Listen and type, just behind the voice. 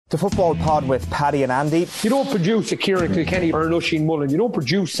The Football Pod with Paddy and Andy. You don't produce a Kieran Kilkenny or an Oisin Mullen. You don't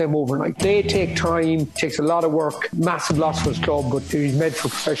produce them overnight. They take time, takes a lot of work, massive loss for his club, but he's made for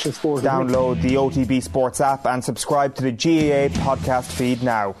professional sport. Download the OTB Sports app and subscribe to the GAA podcast feed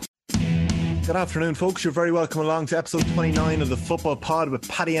now. Good afternoon, folks. You're very welcome along to episode 29 of the Football Pod with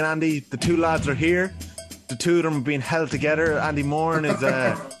Paddy and Andy. The two lads are here. The two of them are being held together. Andy Moran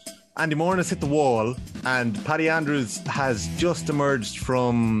has hit the wall, and Paddy Andrews has just emerged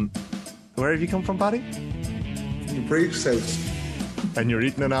from... Where have you come from, Paddy? The brief's house. And you're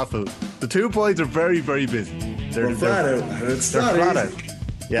eating an apple. The two boys are very, very busy. They're flat out. It's not easy.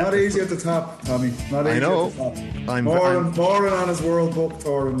 Yeah. Not easy at the top, Tommy. Not easy at the top. Moran on his World Book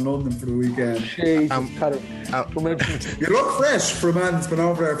Tour in London for the weekend. Jesus, Paddy. You look fresh for a man that's been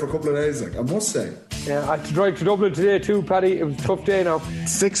over there for a couple of days, I must say. Yeah, I had to drive to Dublin today too, Paddy. It was a tough day now.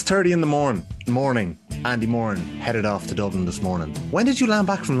 6:30 in the morning. Andy Moran headed off to Dublin this morning. When did you land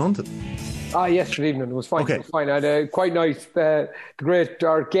back from London? Yesterday evening. It was fine. Okay. It was fine. I had quite nice.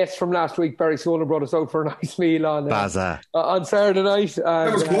 Our guest from last week, Barry Solan, brought us out for a nice meal on Saturday night. And,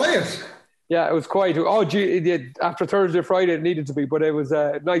 it was quiet. Yeah, it was quiet. Oh, gee, after Thursday, Friday, it needed to be, but it was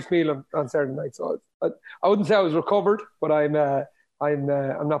a nice meal on Saturday night. So I wouldn't say I was recovered, but I'm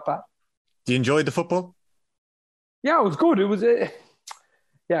not bad. Do you enjoy the football? Yeah, it was good. It was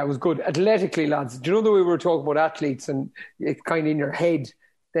good. Athletically, lads. Do you know the way we were talking about athletes and it's kind of in your head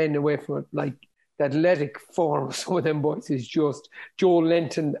then away from it? Like, the athletic form of some of them boys is just Joe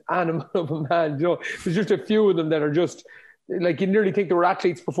Lenton, animal of a man. You know, there's just a few of them that are just, like, you nearly think they were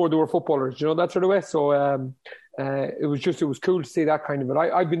athletes before they were footballers, you know, that sort of way. So it was cool to see that kind of it.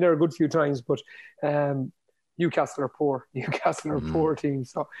 I've been there a good few times, but Newcastle are poor. Poor team.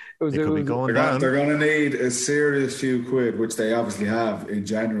 So they're going to need a serious few quid, which they obviously have in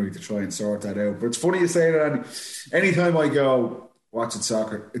January, to try and sort that out. But it's funny you say that, Andy. Anytime I go watching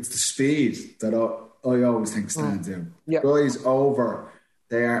soccer, it's the speed that I always think stands out. Yeah. Guys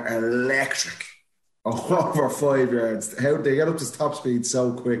they are electric over 5 yards. How they get up to top speed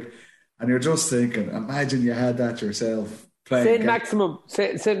so quick, and you're just thinking, imagine you had that yourself. Saint Maximum.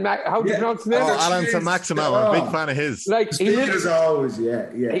 How do you pronounce his name? Alan Saint Maximum. I'm a big fan of his. Like, speed as always, yeah.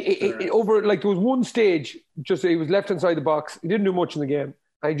 Over, like, there was one stage, just he was left inside the box. He didn't do much in the game.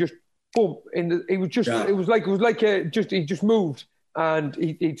 And he just boom. It was like he just moved, and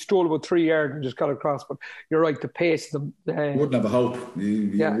he stole about 3 yards and just got across. But you're right, the pace of them. Wouldn't have a hope.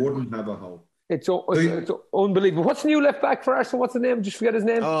 You wouldn't have a hope. It's unbelievable. What's the new left back for Arsenal? What's the name? Just forget his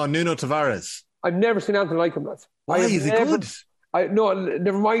name. Oh, Nuno Tavares. I've never seen anything like him, lads. Why is he good?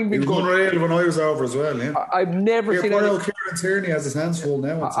 Never mind. He was unreal when I was over as well. Yeah, I've never seen. Kieran Tierney has his hands full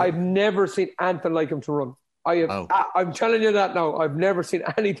now. I've never seen anything like him to run. I'm telling you that now. I've never seen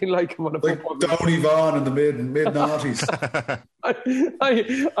anything like him on a football. Like Donny Vaughan in the mid noughties.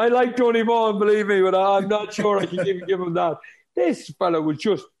 I like Donny Vaughan, believe me, but I'm not sure I can even give him that. This fella was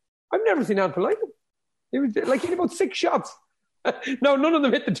just. I've never seen anything like him. He was like, he had about 6 shots. No, none of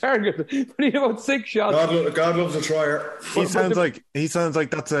them hit the target, but he had about 6 shots. God loves a trier. He sounds like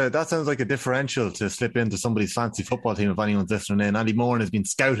that sounds like a differential to slip into somebody's fancy football team if anyone's listening in. Andy Moran has been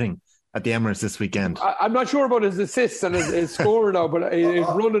scouting at the Emirates this weekend. I'm not sure about his assists and his scoring now, but his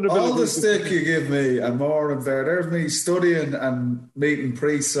running ability. All the stick you give me and Moran there's me studying and meeting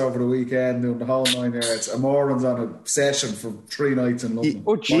priests over the weekend, doing the whole 9 yards, and Moran's on a session for 3 nights in London.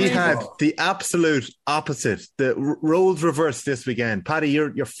 He had the absolute opposite. The roles reversed this weekend. Paddy,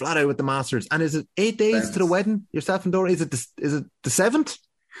 you're flat out with the Masters, and is it 8 days to the wedding? Yourself and Dora? Is it the 7th?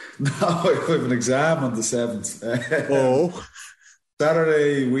 No, I have an exam on the 7th. Oh,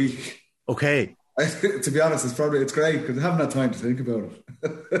 Saturday week. Okay. To be honest, it's great because I haven't had time to think about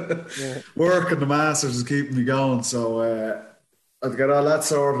it. Work and the Masters is keeping me going, so I'll get all that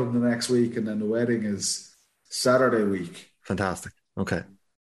sorted in the next week, and then the wedding is Saturday week. Fantastic. Okay.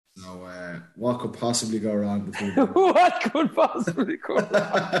 So what could possibly go wrong between what could possibly go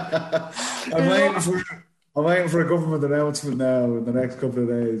wrong? I'm waiting for a government announcement now in the next couple of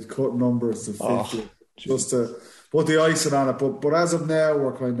days, cut numbers to 50, just to put the icing on it. But as of now,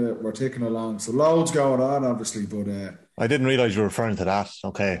 we're ticking along. So loads going on, obviously. But I didn't realise you were referring to that.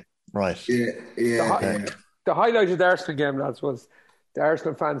 Okay, right. Yeah. The highlight of the Arsenal game, lads, was the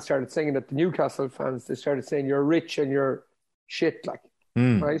Arsenal fans started singing at the Newcastle fans. They started saying, "You're rich and you're shit," like,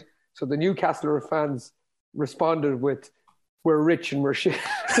 right? So the Newcastle fans responded with, "We're rich and we're shit."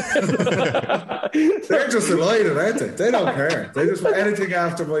 They're just delighted, aren't they? They don't care. They just, anything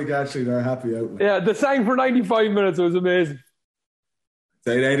after Mike Ashley, they're happy out with. Yeah, they sang for 95 minutes. It was amazing.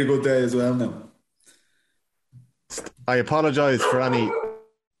 They had a good day as well now. I apologise for any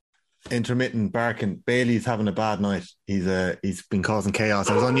intermittent barking. Bailey's having a bad night. He's been causing chaos.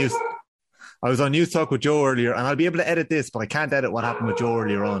 I was on News Talk with Joe earlier, and I'll be able to edit this, but I can't edit what happened with Joe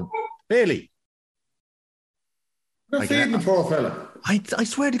earlier on. Bailey. You're feeding the poor fella. I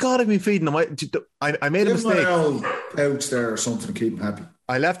swear to God I've been feeding him. I made a mistake. Give him an old pouch there or something to keep him happy.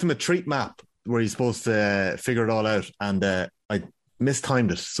 I left him a treat map where he's supposed to figure it all out, and I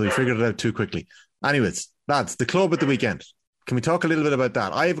mistimed it, so he figured it out too quickly. Anyways, lads, the club at the weekend. Can we talk a little bit about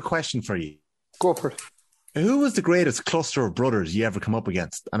that? I have a question for you. Go for it. Who was the greatest cluster of brothers you ever come up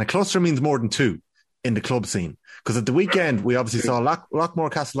against? And a cluster means more than two in the club scene. Because at the weekend, we obviously saw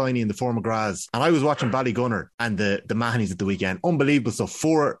Lockmore Castellini and the four McGraths. And I was watching Ballygunner and the Mahonys at the weekend. Unbelievable stuff.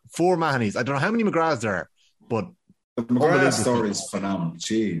 Four Mahonys. I don't know how many McGraths there are, but the McGrath story is phenomenal.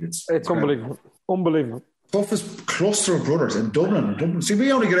 Gee, it's unbelievable. Unbelievable. Toughest cluster of brothers in Dublin. See,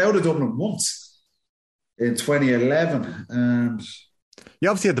 we only get out of Dublin once in 2011. And you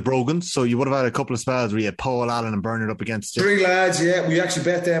obviously had the Brogans, so you would have had a couple of spells where you had Paul Allen and Bernard up against you. Three lads, yeah. We actually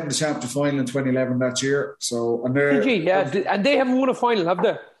bet them in the championship final in 2011 that year. So, and they haven't won a final, have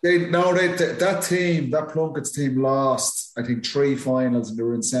they? That team, that Plunkett's team, lost, I think, 3 finals, and they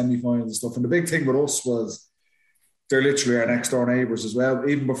were in semi-finals and stuff. And the big thing with us was they're literally our next door neighbours as well.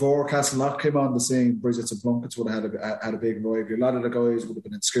 Even before Castlelock came on the scene, Bridget's and Plunkett's would have had a big rivalry. A lot of the guys would have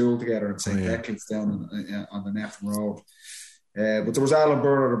been in school together in St. Beckles down on the Neffin Road. But there was Alan,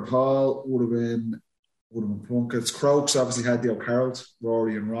 Bernard and Paul would have been Plunkett's. Crokes obviously had the O'Carrolls,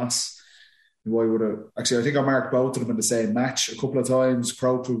 Rory and Ross. Who I would have actually, I think I marked both of them in the same match a couple of times.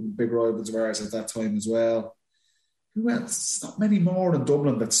 Crokes were big rivals of ours at that time as well. Who else? It's not many more in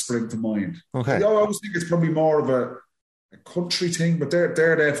Dublin that spring to mind. Okay. I always think it's probably more of a country thing, but they're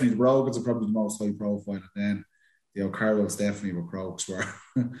definitely, the Rogans are probably the most high profile, and then the O'Carrolls definitely were Crokes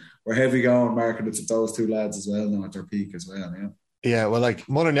were heavy going, marking it to those two lads as well now at their peak as well, yeah. Yeah, well, like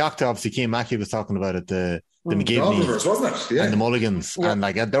Mullinachta, obviously, Keane Mackey was talking about it, the McGivneys, wasn't it? Yeah. And the Mulligans, and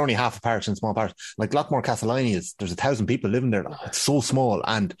like they're only half a parish and small parish. Like Lockmore Castellini there's 1,000 people living there. It's so small,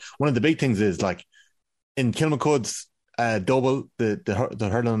 and one of the big things is like in Kilmacood's double, the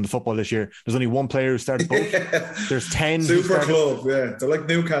hurling and the football this year, there's only one player who started both. There's 10 super club, yeah. They're like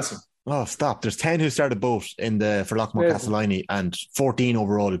Newcastle. Oh, stop. There's 10 who started both for Lockmore Castellini, and 14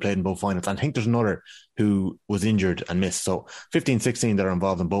 overall who played in both finals. And I think there's another who was injured and missed. So 15, 16 that are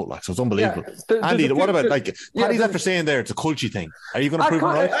involved in both. Like, so it's unbelievable. Andy, what about Paddy's after saying there it's a culture thing? Are you going to prove it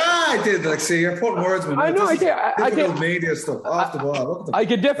right? I did. Like, see, you're putting words in. I know. I did. Media stuff off the ball. I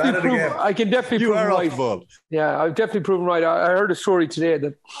can definitely prove. I can definitely prove right. Yeah, I've definitely proven right. I heard a story today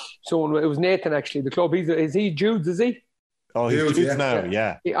that someone. It was Nathan actually. The club. Is he Jude's? Is he? Oh, he's Jude's now.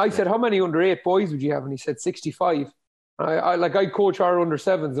 Yeah. I said, how many under 8 boys would you have? And he said 65. I coach our under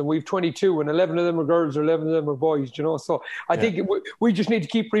 7s, and we've 22, and 11 of them are girls, or 11 of them are boys. You know, so I think we just need to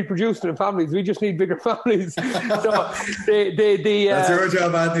keep reproducing in families. We just need bigger families. So that's your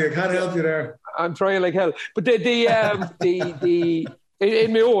job, Andy. I can't help you there. I'm trying like hell, but in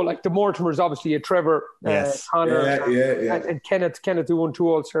Mayo, like the Mortimers, obviously, Trevor, Connor, and Kenneth who won 2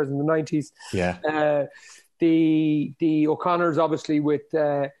 All-Stars in the 90s. Yeah. The O'Connors, obviously, with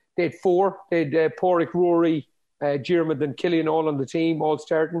they had 4. They had Porrick, Rory, Jeremy and Killian all on the team, all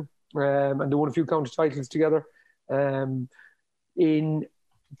starting, and they won a few county titles together. In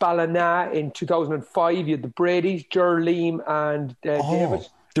Ballina in 2005, you had the Bradys, Ger, Liam and David.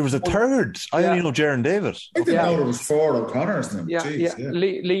 There was a third. I only know Ger and David. I didn't know there was 4 O'Connors now.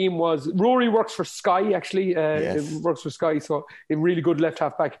 Liam was... Rory works for Sky, actually. Works for Sky, so a really good left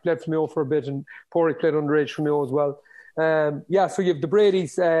half-back. He played for Mayo for a bit, and Porrick played underage for Mayo as well. So you have the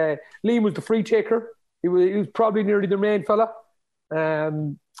Bradys. Liam was the free taker. He was probably nearly the main fella.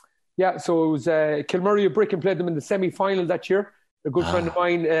 So it was Kilmurray of Bricken played them in the semi-final that year. A good friend of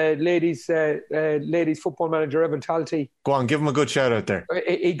mine, ladies football manager Evan Talty. Go on, give him a good shout out there.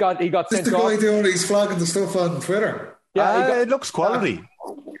 He got sent off. This the guy doing he's flogging the stuff on Twitter. Yeah, it looks quality.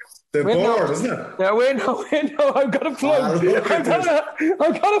 The board, isn't it? Yeah, wait, no, I've got a plug.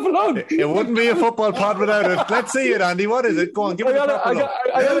 I've got a plug. It wouldn't be a football pod without it. Let's see it, Andy. What is it? Go on, give it a plug.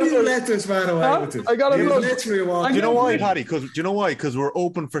 How do you let this man away with it? I got a plug. Do you know why, Paddy? Do you know why? Because we're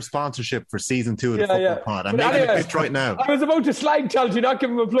open for sponsorship for season 2 of the football pod. I'm making a pitch right now. I was about to slag Talty, not give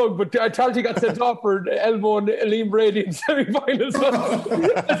him a plug, but Talty got sent off for elbowing Liam Brady in semi-finals. I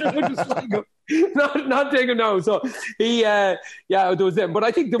was about to slag him. Not taking now. So there was them. But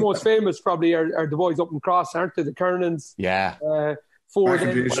I think the most famous probably are the boys up in Cross, aren't they? The Kernans. Yeah. 4 of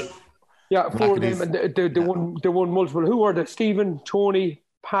them. Yeah, 4 of them. And they won multiple. Who were they? Stephen, Tony,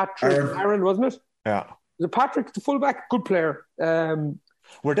 Patrick, Aaron, wasn't it? Yeah. Was it Patrick, the fullback? Good player.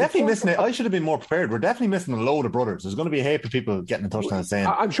 We're definitely missing it. I should have been more prepared. We're definitely missing a load of brothers. There's going to be a heap of people getting in touch now saying.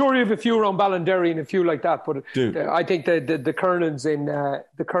 I'm sure you have a few around Ballinderry and a few like that, but I think the Kernans in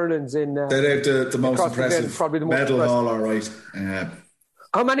they have the most impressive probably the most medal impressive. hall, all right.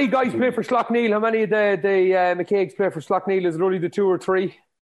 How many guys play for Slaughtneil? How many of the McCaig's play for Slaughtneil? Is it only the 2 or 3?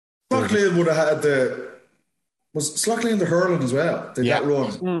 Slaughtneil would have had was Slaughtneil in the hurling as well? Did that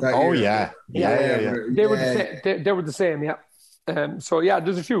run? That year? Yeah. They were the same, yeah. So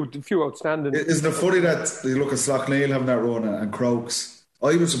there's a few outstanding. Isn't it funny that you look at Slaughtneil having that run and Crokes?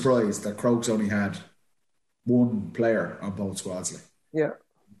 I was surprised that Crokes only had one player on both squads.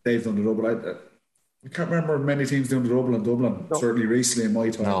 They've done the double. I can't remember many teams doing the double in Dublin. No. Certainly recently in my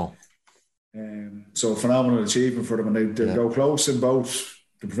time. No. So a phenomenal achievement for them, and they go close in both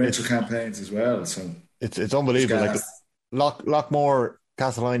the provincial campaigns as well. So it's unbelievable. Like Lockmore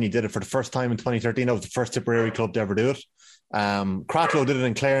Castleiney did it for the first time in 2013. That was the first Tipperary club to ever do it. Cracklow did it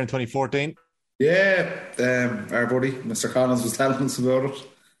in Clare in 2014. Yeah, our buddy Mr. Collins was telling us about it.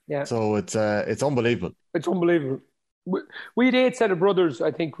 Yeah. So it's unbelievable. It's unbelievable. We had 8 set of brothers, I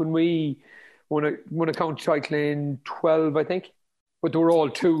think, when we won a county title in 12, I think. But they were all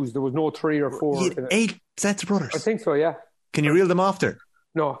 2s. There was no 3 or 4. You had 8 sets of brothers? I think so, yeah. Can you reel them off there?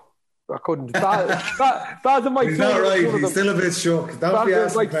 No, I couldn't. Baz and Mike. He's not right. He's still a bit shook. That would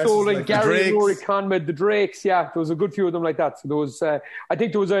be Mike Solan, Gary and Rory Conmed, the Drakes. Yeah, there was a good few of them like that. So there was, I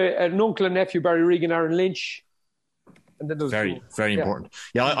think there was an uncle and nephew, Barry Regan, Aaron Lynch. And then there was very important.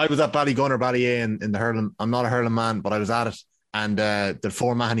 Yeah, I was at Ballygunner, Ballya in the hurling. I'm not a hurling man, but I was at it. And the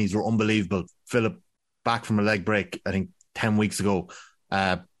 4 Mahonys were unbelievable. Philip back from a leg break, I think 10 weeks ago.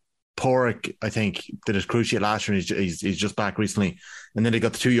 Porrick, I think, did his cruciate last year, and he's just back recently. And then they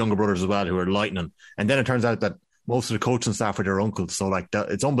got the 2 younger brothers as well who are lightning. And then it turns out that most of the coaching staff are their uncles. So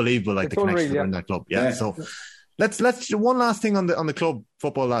it's unbelievable, like the connection in that club. Yeah. So let's one last thing on the club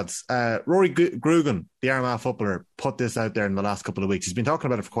football, lads. Rory Grugan, the Armagh footballer, put this out there in the last couple of weeks. He's been talking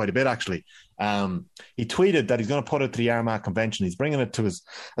about it for quite a bit, actually. He tweeted that he's going to put it to the Armagh convention. He's bringing it to as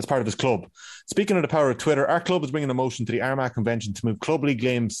part of his club. Speaking of the power of Twitter, our club is bringing a motion to the Armagh convention to move club league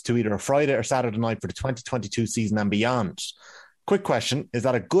games to either a Friday or Saturday night for the 2022 season and beyond. Quick question: is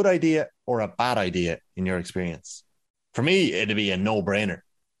that a good idea or a bad idea in your experience? For me, it'd be a no-brainer.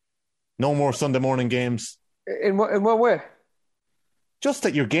 No more Sunday morning games. In what way? Just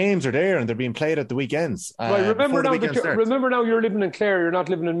that your games are there and they're being played at the weekends. Right. Remember now you're living in Clare. You're not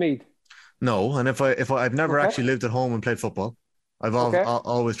living in Meath. No, and if I've never actually lived at home and played football, I've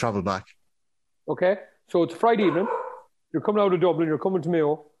always travelled back. Okay, so it's Friday evening. You're coming out of Dublin. You're coming to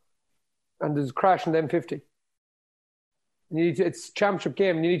Mayo, and there's a crash in the M50. It's a championship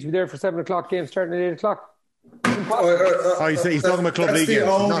game, and you need to be there for 7 o'clock game starting at 8 o'clock. He's talking about club league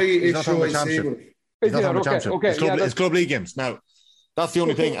games. He's not talking about championship. He's not talking about championship. Okay, it's club league games. Now, that's the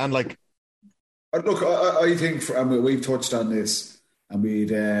only thing. And like, look, I think we've touched on this, and we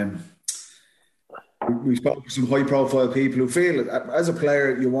spoke to some high-profile people who feel that as a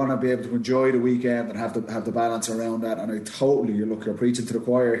player you want to be able to enjoy the weekend and have the balance around that. And you're preaching to the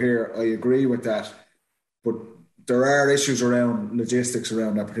choir here. I agree with that, but there are issues around logistics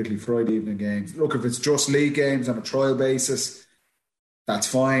around that, particularly Friday evening games. Look, if it's just league games on a trial basis, that's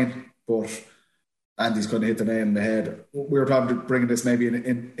fine. But Andy's going to hit the nail on the head. We were probably bringing this maybe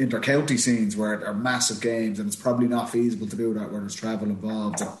in inter-county scenes where there are massive games, and it's probably not feasible to do that where there's travel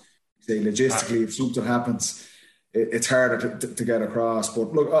involved. And say logistically, if something happens, it's harder to get across.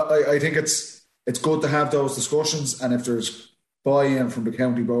 But look, I think it's good to have those discussions, and if there's buy-in from the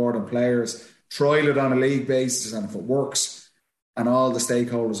county board and players, trial it on a league basis, and if it works and all the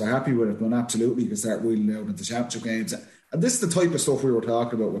stakeholders are happy with it, then absolutely you can start wheeling out into championship games. And this is the type of stuff we were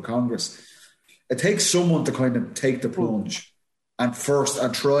talking about with Congress. It takes someone to kind of take the plunge and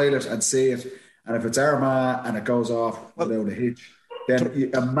trial it and see it. And if it's Armagh and it goes off without a hitch, then you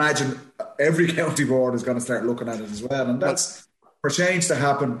imagine every county board is going to start looking at it as well. And that's, for change to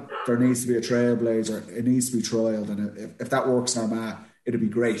happen, there needs to be a trailblazer. It needs to be trialled. And if that works in Armagh, it'll be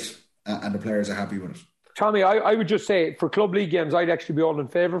great. And the players are happy with it. Tommy, I would just say for club league games, I'd actually be all in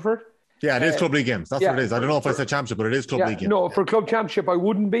favour for it. Yeah, it is club league games. That's what it is. I don't know if I said championship, but it is club league games. No, for club championship, I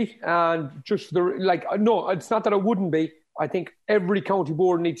wouldn't be. And just no, it's not that I wouldn't be. I think every county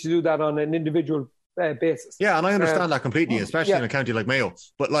board needs to do that on an individual basis. Yeah, and I understand that completely, especially in a county like Mayo.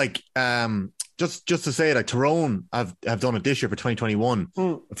 But just to say, like Tyrone have done it this year for 2021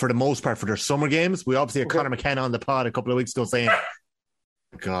 for the most part for their summer games. We obviously had Conor McKenna on the pod a couple of weeks ago saying,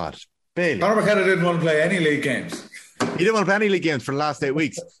 God, Bailey. Conor McKenna didn't want to play any league games. He didn't want to play any league games for the last 8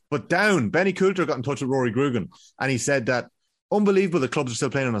 weeks. But Benny Coulter got in touch with Rory Grugan, and he said that Unbelievable the clubs are still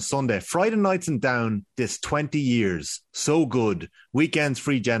playing on a Sunday. Friday nights and down this 20 years. So good. Weekends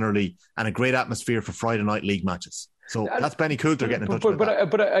free generally and a great atmosphere for Friday night league matches. So that's Benny Coulter getting in touch with that.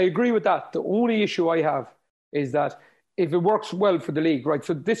 But I agree with that. The only issue I have is that if it works well for the league, right?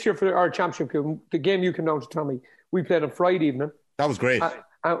 So this year for our championship game, the game you came down to, Tommy, we played on Friday evening. That was great.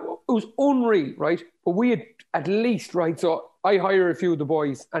 It was unreal, right? But we had at least, right? So I hire a few of the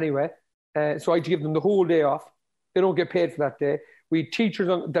boys anyway. So I had to give them the whole day off. They don't get paid for that day. We had teachers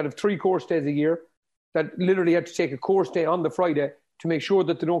that have 3 course days a year that literally had to take a course day on the Friday to make sure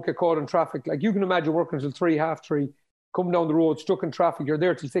that they don't get caught in traffic. Like you can imagine working until 3, half 3, coming down the road, stuck in traffic. You're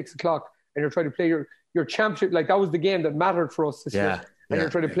there till 6 o'clock and you're trying to play your championship. Like that was the game that mattered for us this year. And you're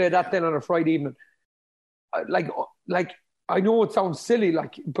trying to play that then on a Friday evening. Like I know it sounds silly,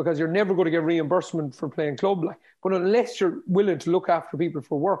 like because you're never going to get reimbursement for playing club, like, but unless you're willing to look after people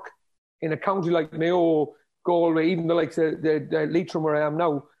for work in a county like Mayo, Galway, even the likes of the Leitrim where I am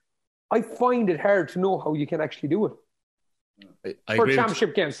now, I find it hard to know how you can actually do it. For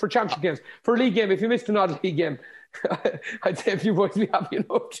championship games, for a league game, if you missed an odd league game, I'd say if you boys be happy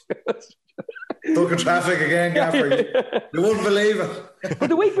enough. Stuck in traffic again, Gaffer. You wouldn't believe it. But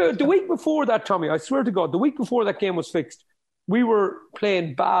the week before that, Tommy, I swear to God, the week before that game was fixed, we were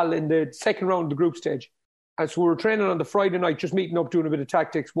playing Ball in the second round of the group stage. And so we were training on the Friday night, just meeting up, doing a bit of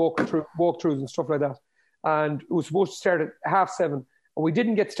tactics, walkthroughs and stuff like that. And it was supposed to start at 7:30. And we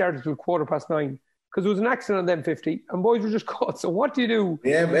didn't get started till 9:15 because there was an accident on the M50 and boys were just caught. So what do you do? The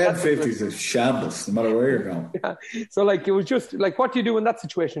M50 is a shambles, no matter where you're going. Yeah. So like, it was just like, what do you do in that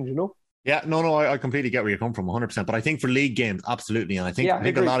situation, you know? Yeah, no, I completely get where you come from, 100%. But I think for league games, absolutely. And I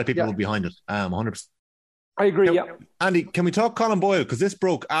think a lot of people will be behind it, 100%. I agree, Andy, can we talk Colin Boyle? Because this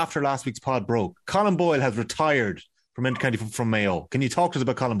broke after last week's pod broke. Colin Boyle has retired from Inter-County from Mayo. Can you talk to us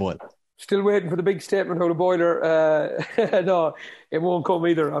about Colin Boyle? Still waiting for the big statement out of Boiler. No, it won't come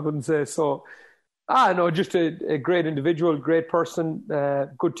either, I wouldn't say. So, just a great individual, great person,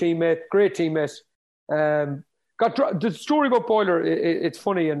 good teammate, great teammate. The story about Boiler, it's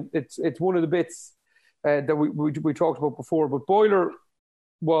funny, and it's one of the bits that we talked about before. But Boiler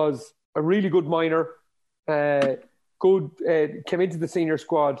was a really good minor, came into the senior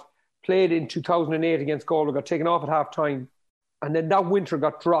squad, played in 2008 against Galway, got taken off at half time, and then that winter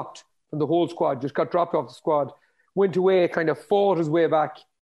got dropped from the whole squad, just got dropped off the squad, went away, kind of fought his way back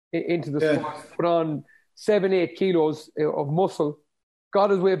into the squad, put on 7-8 kilos of muscle, got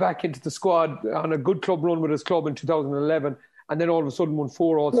his way back into the squad on a good club run with his club in 2011, and then all of a sudden won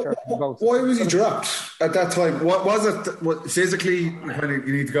 4 All-Stars. Why was he dropped at that time? What was it? Physically,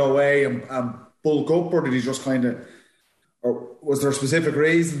 you need to go away and bulk up, or did he just kind of, or was there a specific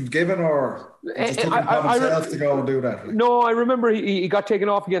reason given, or just took it upon himself to go and do that? No, I remember he got taken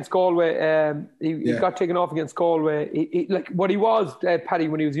off against Galway. He got taken off against Galway. Like what he was, Paddy,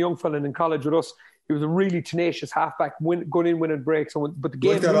 when he was a young fella in college with us, he was a really tenacious halfback, going in, winning breaks. But the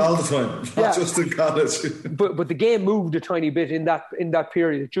game like that all the time, not just in college. but the game moved a tiny bit in that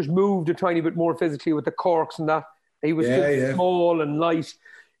period. It just moved a tiny bit more physically with the corks and that. He was small and light.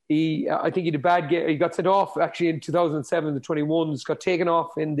 I think he had a bad game. He got sent off actually in 2007, the 21s. Got taken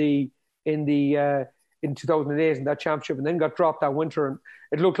off in 2008 in that championship, and then got dropped that winter. And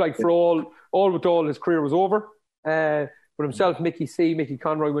it looked like for all his career was over. But himself, Mickey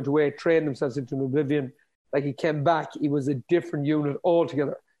Conroy went away, trained themselves into an oblivion. Like he came back, he was a different unit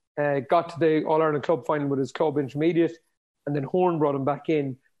altogether. Got to the All-Ireland club final with his club intermediate, and then Horn brought him back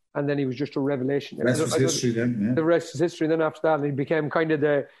in, and then he was just a revelation. The rest was history then, yeah. The rest is history. Then after that, and he became kind of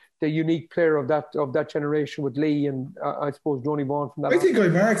the unique player of that generation with Lee and I suppose Johnny Vaughan from that. I think I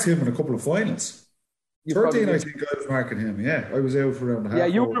marked him in a couple of finals. 13, I think I was marking him. Yeah, I was out for around a half. Yeah,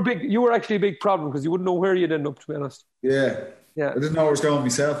 you were actually a big problem because you wouldn't know where you'd end up, to be honest. Yeah. I didn't know where I was going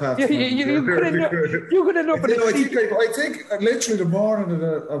myself. You could end up. I think literally the morning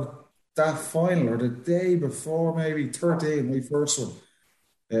of that final, or the day before, maybe 13, my first one.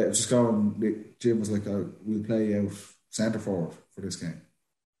 It was just going. Jim was like, "We'll play out centre forward for this game,"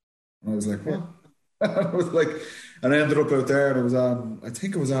 and I was like, "What?" I was like, and I ended up out there, and it was on. I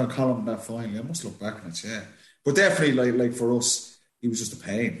think it was on Colin that final. I must look back on it, yeah. But definitely, like for us, he was just a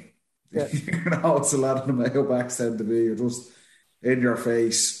pain. Yeah. It's a lot of the Mayo backs tend to be. You're just in your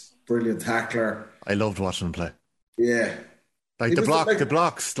face, brilliant tackler. I loved watching him play. Yeah. Like the flying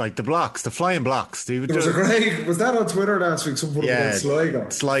blocks. There was a great. Was that on Twitter last week? Someone put it on Sligo.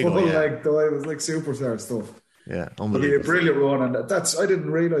 It was like superstar stuff. Yeah, unbelievable. A brilliant run, and I didn't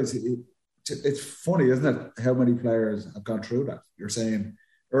realise it's funny, isn't it? How many players have gone through that? You're saying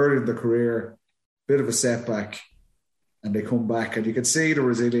early in the career, bit of a setback, and they come back, and you can see the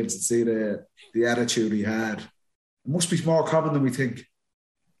resilience and see the attitude he had, It must be more common than we think.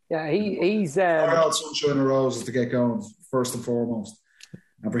 Yeah, he's... All sunshine and roses to get going, first and foremost.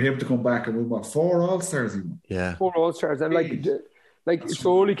 And for him to come back and win, what, 4 All-Stars? Yeah. 4 All-Stars. And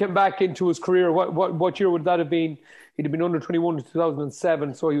so he came back into his career. What year would that have been? He'd have been under 21 in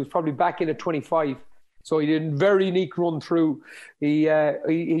 2007, so he was probably back in at 25. So he did a very unique run through. He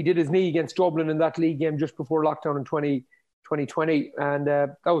did his knee against Dublin in that league game just before lockdown in 2020, and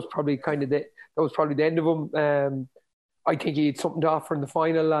that was probably the end of him. I think he had something to offer in the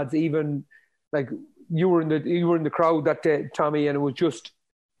final, lads. Even like you were in the crowd that day, Tommy, and it was just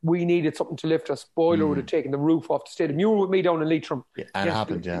we needed something to lift us. Boiler would have taken the roof off the stadium. You were with me down in Leitrim. Yeah, and it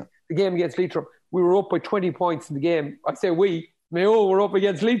happened. Yeah, the game against Leitrim, we were up by 20 points in the game. I say we. Mayo were up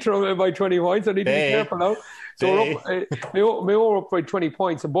against Leitrim by 20 points. I need to be careful now. So Mayo were up by 20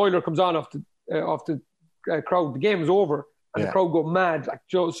 points. And Boiler comes on off the crowd. The game is over. And the crowd go mad.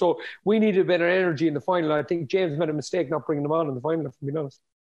 So we needed better energy in the final. I think James made a mistake not bringing them on in the final, if I'm being honest.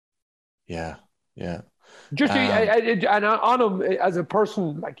 Yeah. Just and on him as a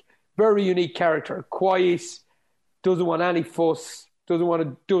person, like very unique character, quiet, doesn't want any fuss, doesn't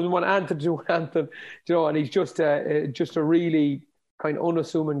want Anton to do anything, and he's just a really kind of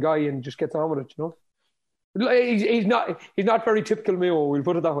unassuming guy and just gets on with it, He's not very typical Mayo, we'll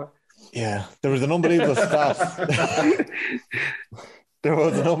put it that way. Yeah, there was an unbelievable stat.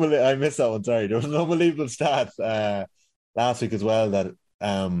 I missed that one, sorry. There was an unbelievable stat last week as well that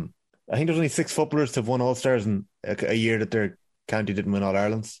I think there's only 6 footballers to have won All-Stars in a year that their county didn't win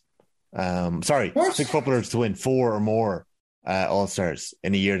All-Irelands. 6 footballers to win 4 or more All-Stars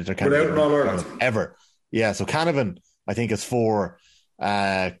in a year that their county didn't win All-Irelands. Ever. Yeah, so Cunningham, I think, has 4.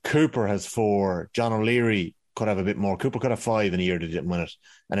 Cooper has 4. John O'Leary could have a bit more. Cooper could have 5 in a year that he didn't win it.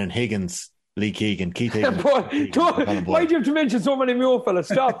 And then Higgins, Lee Keegan, Keith Higgins. Why do you have to mention so many Mayo fellas?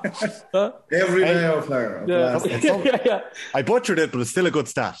 Stop. Every Mayo player. Yeah. I butchered it, but it's still a good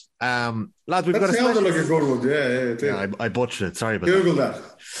stat. Lads, we've got a sounded like a good one. Yeah, I butchered it. Sorry about Google that.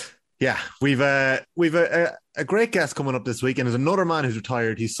 Yeah, we've a great guest coming up this week, and there's another man who's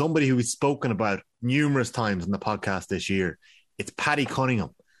retired. He's somebody who we've spoken about numerous times in the podcast this year. It's Paddy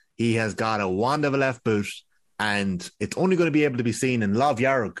Cunningham. He has got a wand of a left boot, and it's only going to be able to be seen in Love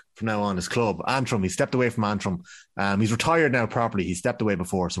Yarug from now on, his club, Antrim. He stepped away from Antrim. He's retired now properly. He stepped away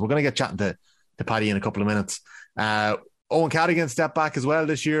before. So we're going to get chatting to Paddy in a couple of minutes. Owen Cadigan stepped back as well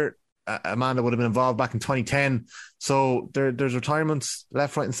this year, a man that would have been involved back in 2010. So there's retirements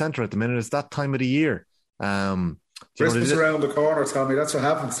left, right and centre at the minute. It's that time of the year. Christmas around the corner, Tommy. That's what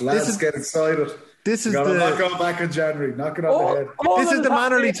happens. Lads get excited. This is not going back in January. Knock it on the head. This is the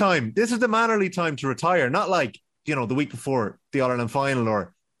mannerly time. This is the mannerly time to retire. Not like, the week before the All-Ireland final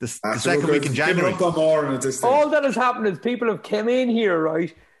or the second week in January. All that has happened is people have come in here,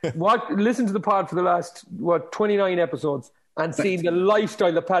 right? Listen to the pod for the last 29 episoers and seen the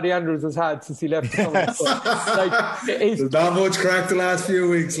lifestyle that Paddy Andrews has had since he left. There's not much crack the last few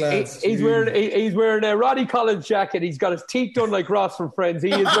weeks, lads. He's wearing a Roddy Collins jacket. He's got his teeth done like Ross from Friends. He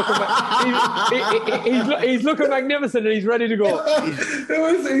is looking he's looking magnificent, and he's ready to go. He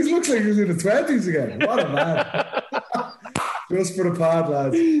looks like he's in the 20s again. What a man. Just for the pod,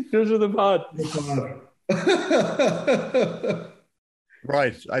 lads. Just for the pod.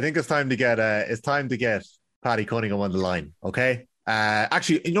 Right. I think it's time to get Paddy Cunningham on the line. Okay.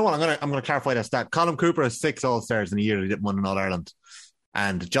 Actually, you know what? I'm going to clarify that stat. Colin Cooper has 6 All-Stars in a year he didn't win an All-Ireland,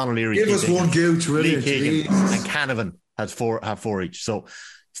 and John O'Leary, give us one gooch, really. Lee Keegan and Canavan have 4 each. So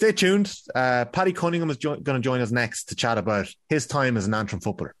stay tuned. Paddy Cunningham is going to join us next to chat about his time as an Antrim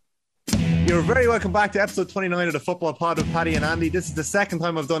footballer. You're very welcome back to episode 29 of the Football Pod with Paddy and Andy. This is the second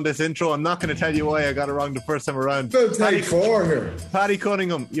time I've done this intro. I'm not going to tell you why I got it wrong the first time around. Paddy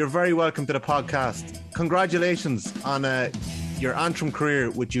Cunningham, you're very welcome to the podcast. Congratulations on your Antrim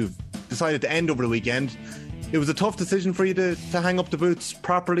career, which you've decided to end over the weekend. It was a tough decision for you to hang up the boots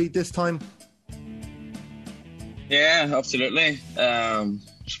properly this time. Yeah, absolutely. I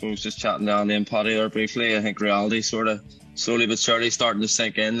suppose just chatting down the Paddy there briefly, I think reality sort of slowly but surely starting to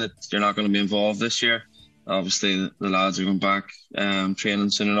sink in that you're not going to be involved this year. Obviously, the lads are going back training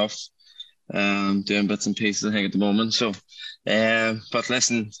soon enough, doing bits and pieces, I think, at the moment. So, but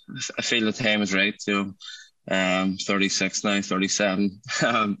listen, I feel the time is right. 36 now, 37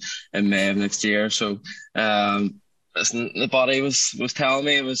 in May of next year. So, listen, the body was telling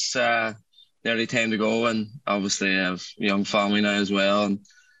me it was nearly time to go, and obviously I have a young family now as well, and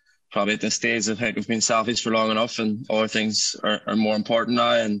probably at this stage I think I've been selfish for long enough, and other things are more important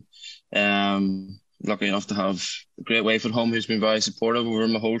now. And lucky enough to have a great wife at home who's been very supportive over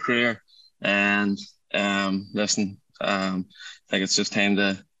my whole career. And listen, I think it's just time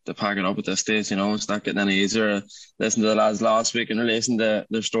to pack it up at this stage. It's not getting any easier. Listen to the lads last week in relation to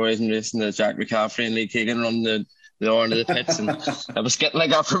their stories in relation to Jack McCaffrey and Lee Keegan running the hour into the pits, and it was getting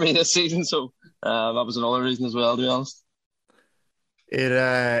like that for me this season. So that was another reason as well, to be honest.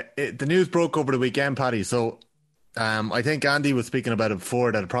 The news broke over the weekend, Paddy. So I think Andy was speaking about it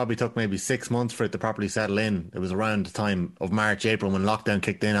before, that it probably took maybe 6 months for it to properly settle in. It was around the time of March, April, when lockdown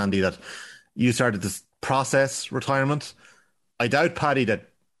kicked in, Andy, that you started to process retirement. I doubt, Paddy, that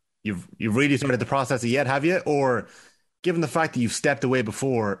you've really started to process it yet, have you? Or given the fact that you've stepped away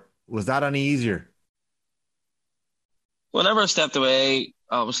before, was that any easier? Whenever I stepped away,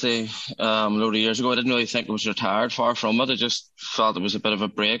 obviously, a load of years ago, I didn't really think I was retired. Far from it. I just felt it was a bit of a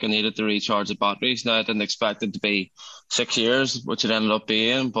break. I needed to recharge the batteries. Now, I didn't expect it to be 6 years, which it ended up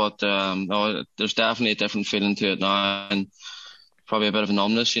being, but no, there's definitely a different feeling to it now, and probably a bit of a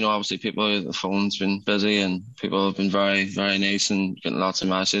numbness. Obviously, the phone's been busy and people have been very, very nice and getting lots of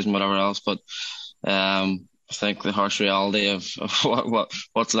messages and whatever else, but I think the harsh reality of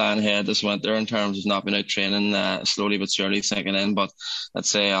what's lying ahead this winter in terms of not being out training, slowly but surely sinking in. But I'd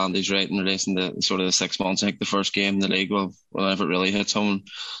say Andy's right in relation to sort of the 6 months. I think the first game in the league will, whenever it really hits home,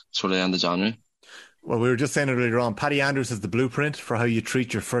 sort of the end of January. Well, we were just saying it earlier on, Paddy Andrews is the blueprint for how you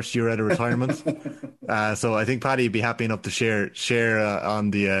treat your first year out of retirement. So I think Paddy would be happy enough to share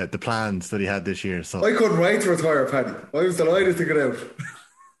on the plans that he had this year. So I couldn't wait to retire, Paddy. I was delighted to get out.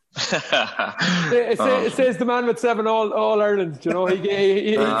 It says the man with 7 all Irelands.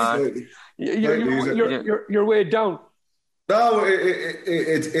 You're weighed down. No,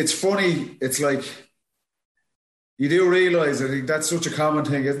 it's funny. It's like, you do realise, I think that's such a common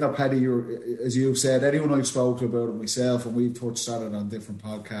thing, isn't it, Paddy? As you've said, anyone I've spoken about it myself, and we've touched on it on different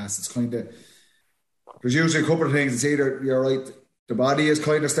podcasts, it's kind of, there's usually a couple of things. It's either, you're right, the body is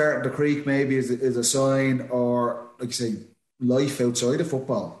kind of starting to creak, maybe is a sign, or, like you say, life outside of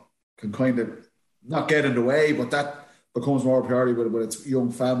football can kind of not get in the way, but that becomes more priority with its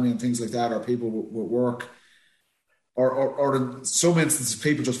young family and things like that, or people with work, or in some instances,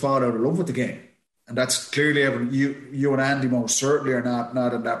 people just fall out of love with the game. And that's clearly evident. You and Andy most certainly are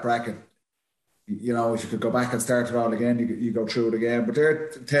not in that bracket. If you could go back and start it all again, you go through it again. But there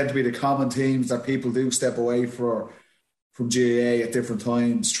tend to be the common themes that people do step away from GAA at different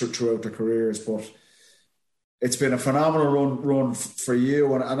times throughout their careers. But it's been a phenomenal run for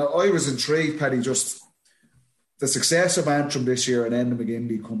you. And I was intrigued, Paddy, just the success of Antrim this year and Enda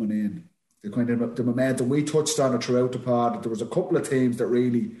McGinley coming in. The momentum. We touched on it throughout the pod. There was a couple of teams that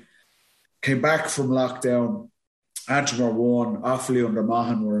really came back from lockdown. Antrim were one, Offaly under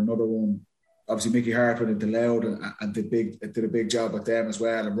Mahan were another one. Obviously, Mickey Hart went into Louth and did a big job with them as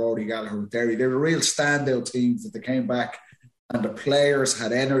well. And Roddy Gallagher with Derry. They were real standout teams that they came back, and the players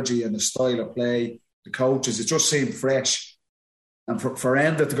had energy and the style of play. The coaches, it just seemed fresh. And for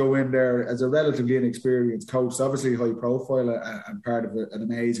Enda to go in there as a relatively inexperienced coach, obviously high profile and part of an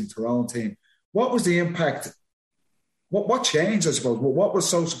amazing Tyrone team. What was the impact? What changed, I suppose? What was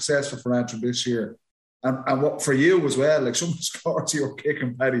so successful for Antrim this year? And what for you as well, like some of the scores you were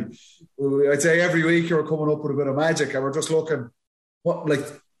kicking, Paddy. I'd say every week you were coming up with a bit of magic, and we're just looking,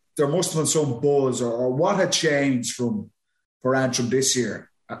 there must have been some buzz or what had changed for Antrim this year,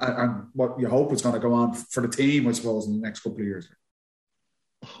 and what you hope is going to go on for the team, I suppose, in the next couple of years.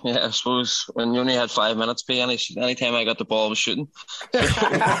 Yeah, I suppose when you only had 5 minutes, any time I got the ball, I was shooting. You were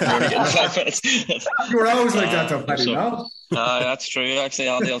getting 5 minutes. You were always like that, though, Paddy, no? That's true. Actually,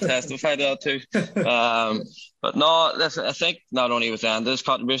 Andy will testify to that too. But no, listen, I think not only with Andy's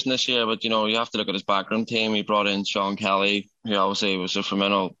contribution this year, but you have to look at his background team. He brought in Sean Kelly, who obviously was a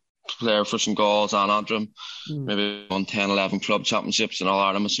phenomenal player for some goals on Antrim. Maybe won 10, 11 club championships in All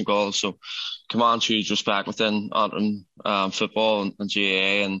Ireland with some goals. So commands huge respect within Antrim football and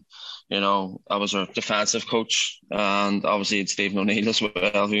GAA. And I was our defensive coach, and obviously it's Stephen O'Neill as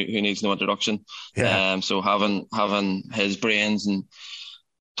well, who needs no introduction. Yeah. So having his brains and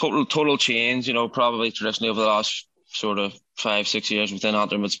total change, probably traditionally over the last sort of 5-6 years within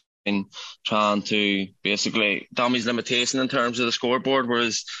Antrim, it's been trying to basically Dommy's limitation in terms of the scoreboard,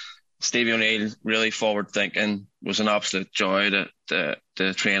 whereas Stevie O'Neill really forward thinking was an absolute joy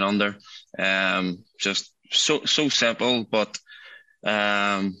to train under. Just so simple, but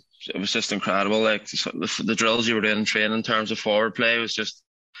it was just incredible. Like the drills you were doing in training in terms of forward play was just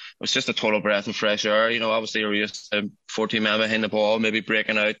a total breath of fresh air. Obviously you're used to 14 men behind the ball, maybe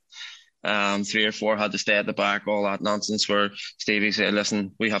breaking out. 3 or 4 had to stay at the back, all that nonsense, where Stevie said,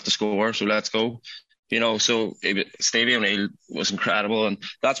 listen, we have to score, so let's go. So Stevie O'Neill was incredible, and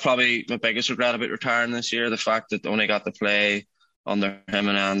that's probably my biggest regret about retiring this year, the fact that I only got to play under him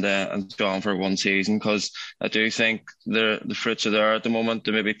and John for one season, because I do think the fruits are there at the moment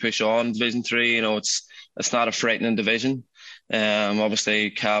to maybe push on Division 3. It's not a frightening division.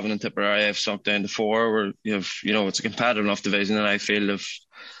 Obviously Cavan and Tipperary have sunk down to 4, where it's a competitive enough division, and I feel if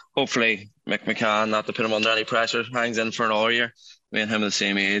hopefully Mick McCann, not to put him under any pressure, hangs in for another year. Me and him are the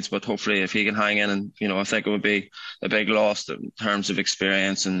same age, but hopefully if he can hang in, and I think it would be a big loss in terms of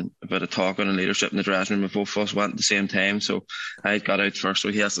experience and a bit of talking and leadership in the dressing room if both of us went at the same time. So I got out first, so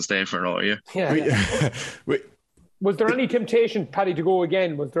he has to stay for another year. Yeah. Was there any temptation, Paddy, to go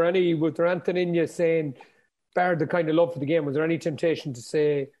again? Was there anything in you saying, bar the kind of love for the game, was there any temptation to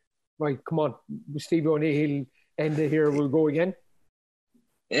say, right, come on, Stevie O'Neill, end it here, we'll go again?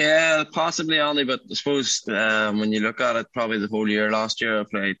 Yeah, possibly, Andy, but I suppose when you look at it, probably the whole year last year I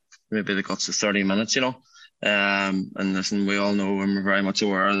played maybe the guts of 30 minutes, and listen, we all know, and we're very much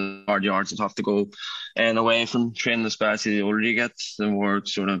aware of the hard yards that have to go in away from training, especially the older you get, the more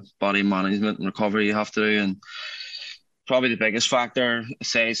sort of body management and recovery you have to do. And probably the biggest factor,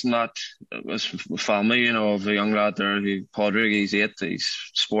 aside from that, was family, of a young lad there who, Paddy, he's 8, he's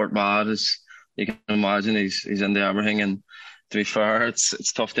sport mad, as you can imagine, he's into everything. And to be fair,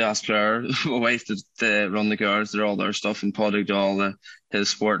 it's tough to ask player wife to run the girls, they're all their stuff, and Paddy do all his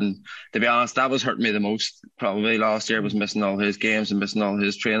sport. And to be honest, that was hurting me the most probably last year, was missing all his games and missing all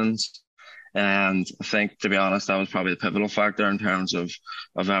his trainings. And I think, to be honest, that was probably the pivotal factor in terms of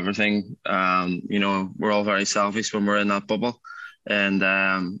everything. We're all very selfish when we're in that bubble, and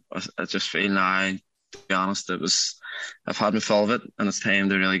I just feel now, to be honest, I've had my fill of it, and it's time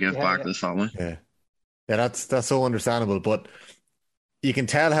to really give back to the family. Yeah, that's so understandable. But you can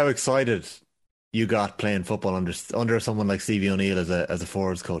tell how excited you got playing football under someone like Stevie O'Neill as a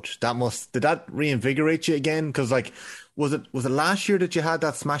forwards coach. Did that reinvigorate you again? Because was it last year that you had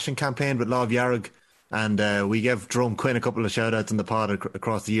that smashing campaign with Love Yarrig, and we gave Drum Quinn a couple of shout outs in the pod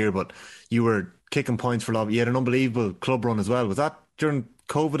across the year, but you were kicking points for Love. You had an unbelievable club run as well. Was that during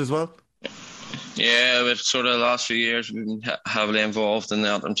COVID as well? Yeah, with sort of the last few years we've been heavily involved in the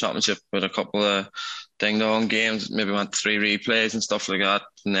Antrim Championship with a couple of ding-dong games, maybe went 3 replays and stuff like that,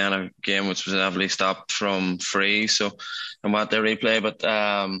 and then a game which was heavily stopped from free, so I went there replay. But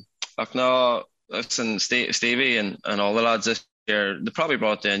listen, Stevie and all the lads this year, they probably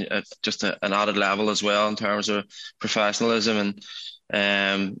brought in just an added level as well in terms of professionalism.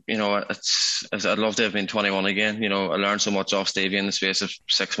 And I'd love to have been 21 again. I learned so much off Stevie in the space of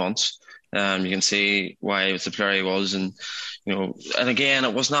 6 months. You can see why he was the player he was, and and again,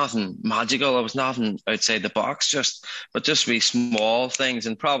 it was nothing magical. It was nothing outside the box. Just wee small things,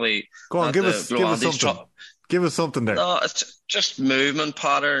 and probably go on, give us something. Give us something there. No, it's just movement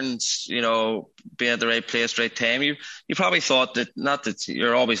patterns. Being at the right place, right time. You probably thought that, not that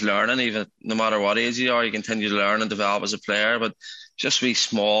you're always learning, even no matter what age you are, you continue to learn and develop as a player. But just wee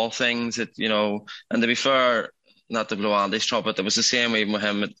small things that And to be fair, not to blow Andy's trumpet, it was the same even with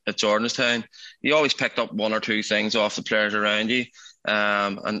him at Jordanstown. You always picked up 1 or 2 things off the players around you.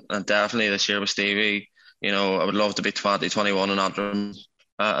 And definitely this year with Stevie, I would love to be 2021 in Antrim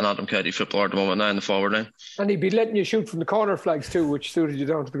County football at the moment now in the forward line. And he'd be letting you shoot from the corner flags too, which suited you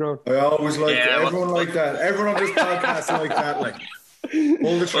down to the ground. I always like everyone like that. Everyone on this podcast like that.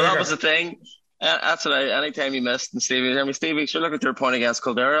 Well, that was the thing. That's what anytime you missed, and Stevie, sure, look at your point against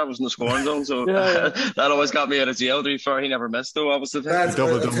Kildare. I was in the scoring zone, so that always got me out of jail. To be fair, he never missed, though. I'll tell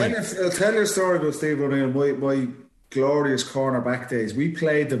you a story about Steve O'Neill. My glorious cornerback days. We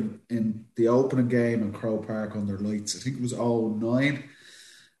played them in the opening game in Crow Park under lights. I think it was 2009.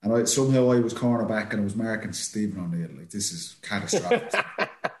 And I was cornerback, and I was marking Stephen O'Neill. This is catastrophic.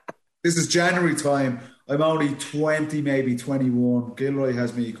 This is January time. I'm only 20, maybe 21. Gilroy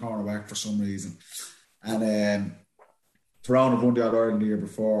has me cornerback for some reason. And Tyrone have won the All-Ireland the year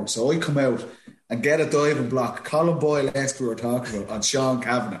before. So I come out and get a diving block. Colin Boyle-esque we were talking about on Sean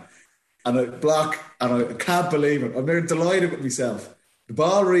Kavanagh. And I block, and I can't believe it. I'm very delighted with myself. The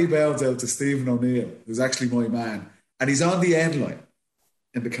ball rebounds out to Stephen O'Neill, who's actually my man. And he's on the end line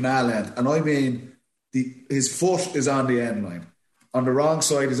in the canal end. And I mean, his foot is on the end line. On the wrong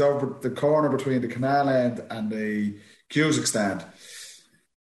side, he's over the corner between the canal end and the Cusick stand.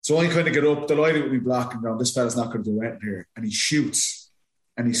 So I kind of get up, delighted with me blocking, going, this fella's not going to do anything here. And he shoots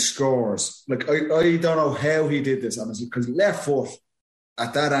and he scores. I don't know how he did this, honestly, because left foot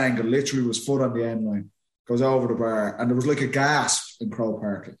at that angle literally was foot on the end line, goes over the bar, and there was like a gasp in Crow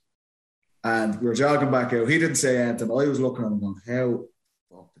Park. And we were jogging back out. He didn't say anything. I was looking at him going, how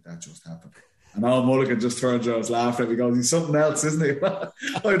the fuck did that just happen? And Alan Mulligan just turned around and was laughing at me, goes, he's something else, isn't he?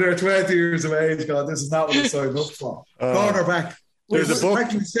 I'm there 20 years of age, God, this is not what I signed up for. Cornerback. There's a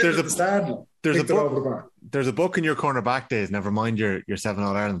book. there's Kicked it over the bar. There's a book in your cornerback days. Never mind your 7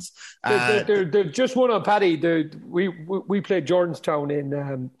 All-Irelands. They're just one on Paddy. We played Jordanstown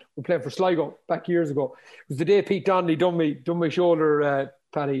in. We played for Sligo back years ago. It was the day Pete Donnelly done my shoulder.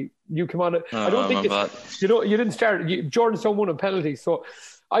 Paddy, you come on. I don't think you didn't start. Jordanstown won on penalties, so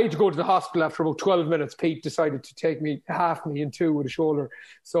I had to go to the hospital after about 12 minutes. Pete decided to take me half me in two with a shoulder.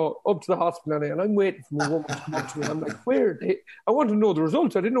 So up to the hospital, and I'm waiting for my woman to come up to me. I'm like, where? I want to know the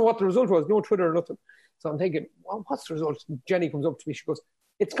result. I didn't know what the result was. No Twitter or nothing. So I'm thinking, well, what's the result? Jenny comes up to me. She goes,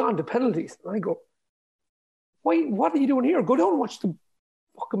 it's gone to penalties. And I go, why? What are you doing here? Go down and watch the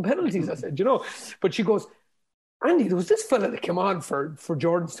fucking penalties. I said, But she goes, Andy, there was this fella that came on for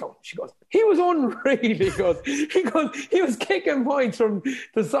Jordanstown. She goes, he was unreal. He was kicking points from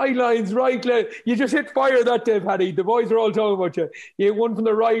the sidelines, right, left. You just hit fire that day, Paddy. The boys are all talking about you. You hit one from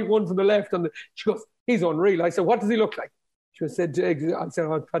the right, one from the left. She goes, he's unreal. I said, what does he look like? She said,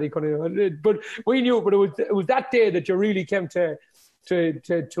 oh, Paddy Cunningham. But we knew, but it was that day that you really came to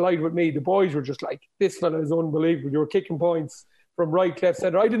light with me. The boys were just like, this fella is unbelievable. You were kicking points from right, left,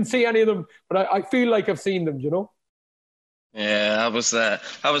 centre. I didn't see any of them, but I feel like I've seen them, Yeah, that was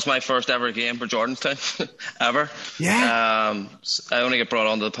my first ever game for Jordanstown, ever. Yeah. I only got brought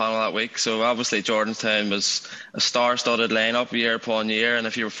onto the panel that week, so obviously Jordanstown was a star-studded lineup year upon year, and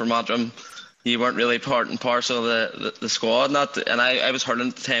if you were from Antrim, you weren't really part and parcel of the squad. And I was hurling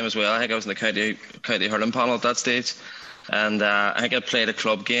at the time as well. I think I was in the county hurling panel at that stage, and I think I played a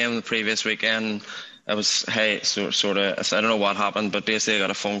club game the previous weekend. I was, sort of, I don't know what happened, but basically I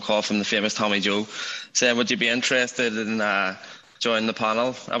got a phone call from the famous Tommy Joe saying, would you be interested in joining the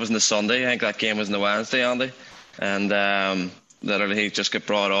panel? That was on the Sunday. I think that game was on the Wednesday, Andy. And literally he just got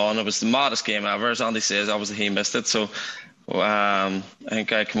brought on. It was the maddest game ever. As Andy says, obviously he missed it. So I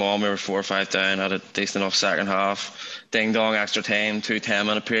think I come on, we were 4 or 5 down, had a decent enough second half. Ding dong, extra time, 2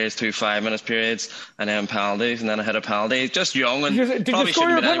 10-minute periods, 2 5-minute periods, and then penalties, and then I hit a penalty. Just young and probably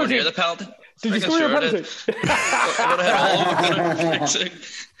shouldn't have been anywhere near the penalty. Did you score your penalty? But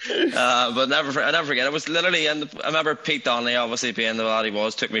I never forget. It was literally, I remember Pete Donnelly, obviously being the lad he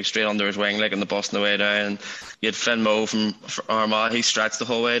was, took me straight under his wing, like in the bus on the way down. And you had Finn Moe from Armagh, he stretched the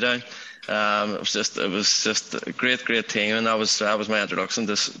whole way down. It was just a great team, and that was my introduction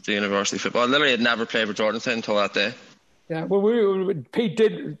to university football. I literally had never played for Jordanstown until that day. Yeah, well, Pete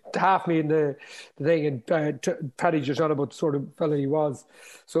did half me in the thing, and Paddy just on about the sort of fella he was.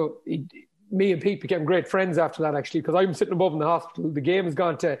 So me and Pete became great friends after that, actually, because I'm sitting above in the hospital. The game has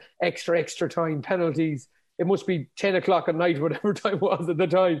gone to extra time, penalties. It must be 10 o'clock at night, whatever time it was at the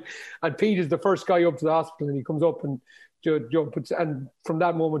time. And Pete is the first guy up to the hospital, and he comes up and and from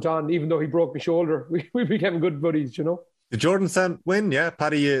that moment on, even though he broke my shoulder, we became good buddies, Did Jordanstown win? Yeah,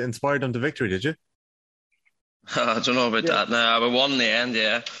 Paddy inspired them to victory, did you? I don't know about that now. We won in the end,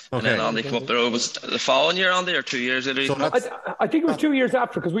 yeah. Okay. And then Andy came up the road. Was the following year, Andy, or 2 years later? So I think it was 2 years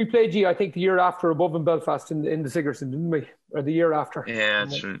after, because we played I think the year after above in Belfast in the Sigerson, didn't we? Or the year after. Yeah,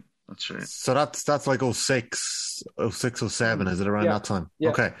 that's right. That's right. So that's like 06, 07, is it around that time? Yeah.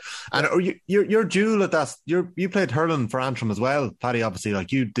 Okay. And you're dual at that. You played hurling for Antrim as well, Paddy. Obviously,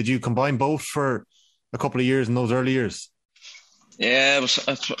 did you combine both for a couple of years in those early years? Yeah,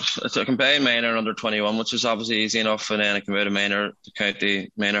 it's a combined minor under 21, which is obviously easy enough, and then I came out of minor to county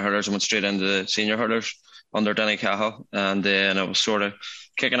minor hurlers and went straight into the senior hurlers under Denny Cahill, and then I was sort of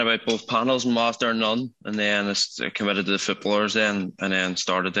kicking about both panels, master and none, and then I committed to the footballers then, and then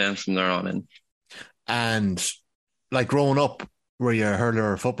started then from there on in. And like growing up, were you a hurler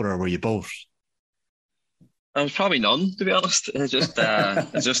or a footballer, or were you both? I was probably none, to be honest. To be honest,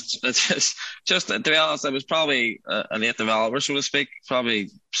 I was probably a late developer, so to speak. Probably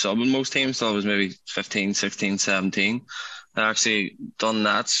subbing most teams till I was maybe 15, 16, 17. I actually done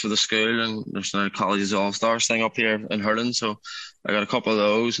nats for the school, and there's now college's all-stars thing up here in hurling, so I got a couple of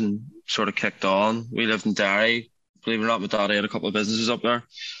those and sort of kicked on. We lived in Derry. Believe it or not, my daddy had a couple of businesses up there.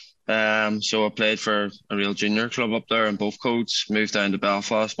 So I played for a real junior club up there in both codes, moved down to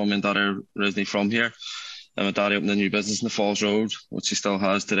Belfast. Mum and dad are originally from here. And my daddy opened a new business in the Falls Road, which he still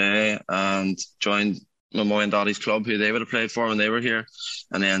has today, and joined my mum and daddy's club, who they would have played for when they were here.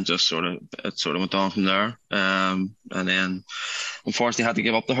 And then it sort of went on from there. And then unfortunately had to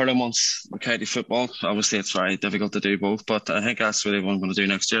give up the hurling once, the county football. Obviously it's very difficult to do both, but I think that's really what I'm going to do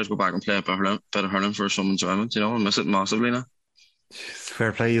next year, is go back and play a bit of hurling for some enjoyment, I miss it massively now.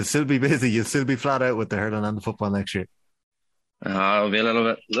 Fair play. You'll still be busy. You'll still be flat out with the hurling and the football next year. It'll be a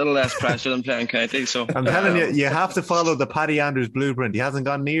little less pressure than playing county. So I'm telling you, you have to follow the Paddy Andrews blueprint. He hasn't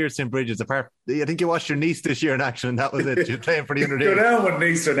gone near St. Bridget's. I think you watched your niece this year in action, and that was it. You're playing for the under. Go down when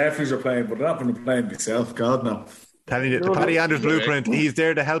niece or nephews are playing, but I'm not going to play myself. God no. Paddy Anders blueprint. He's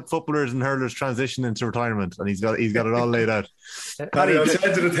there to help footballers and hurlers transition into retirement, and he's got it all laid out. Paddy, I'll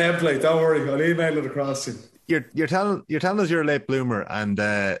send you the template. Don't worry, I'll email it across to you. You're telling us you're a late bloomer, and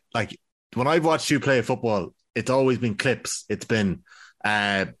like when I've watched you play football, it's always been clips. It's been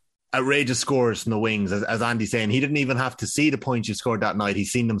outrageous scores from the wings, as Andy's saying. He didn't even have to see the points you scored that night.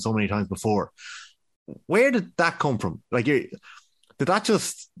 He's seen them so many times before. Where did that come from? Like, is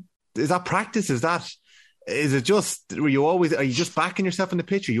that practice? Is it just, are you just backing yourself in the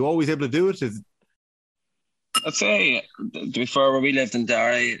pitch? Are you always able to do it? I'd say, to be fair, where we lived in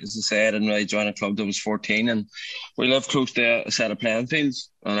Derry, as I said, and I joined a club that was 14, and we lived close to a set of playing fields,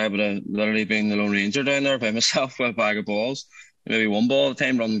 and I would have literally been the Lone Ranger down there by myself with a bag of balls, maybe one ball at a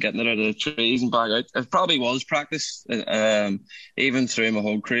time, running, getting it out of the trees and back out. It probably was practice. Even through my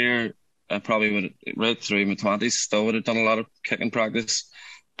whole career, I probably would, right through my 20s, still would have done a lot of kicking practice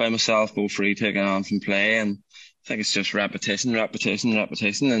by myself, both free, taking on from play, and I think it's just repetition, and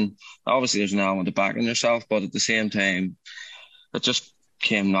obviously there's an element of backing yourself, but at the same time it just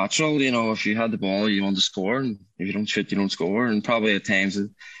came natural. You know, if you had the ball, you want to score, and if you don't shoot, you don't score. And probably at times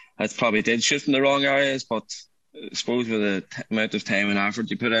I probably did shoot in the wrong areas, but I suppose with the amount of time and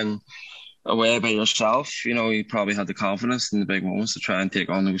effort you put in away by yourself, you know, you probably had the confidence in the big moments to try and take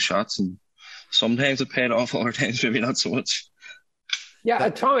on those shots, and sometimes it paid off, other times maybe not so much. Yeah,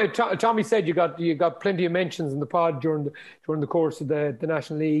 Tommy said you got plenty of mentions in the pod during the course of the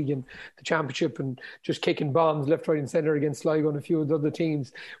National League and the Championship, and just kicking bombs left, right, and centre against Sligo and a few of the other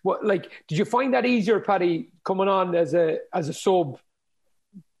teams. Did you find that easier, Paddy, coming on as a sub?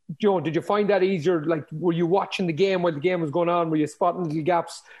 Did you find that easier? Like, were you watching the game while the game was going on? Were you spotting little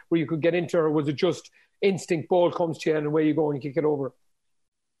gaps where you could get into, or was it just instinct, ball comes to you and away you go and you kick it over?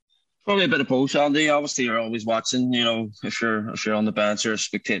 Probably a bit of both, Andy. Obviously, you're always watching. You know, if you're on the bench or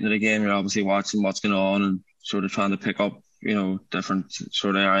spectating the game, you're obviously watching what's going on and sort of trying to pick up, you know, different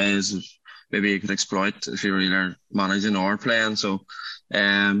sort of areas of maybe you could exploit if you're either managing or playing. So,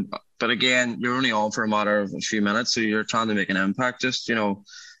 but again, you're only on for a matter of a few minutes, so you're trying to make an impact, just, you know,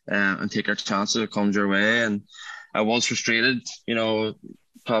 and take your chances that comes your way. And I was frustrated, you know,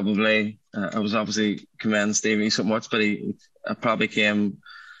 probably. I was obviously commending Stevie so much, but it probably came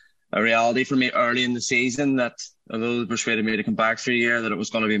a reality for me early in the season that, although they persuaded me to come back for a year, that it was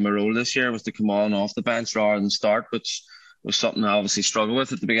going to be my role this year was to come on off the bench rather than start, which was something I obviously struggled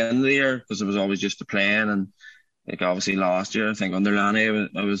with at the beginning of the year because it was always just a playing. And like obviously last year, I think under Lanny,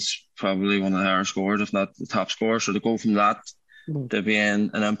 I was probably one of the higher scorers, if not the top scorer. So to go from that to being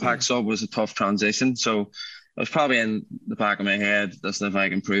an impact sub was a tough transition. So I was probably in the back of my head, listen, if I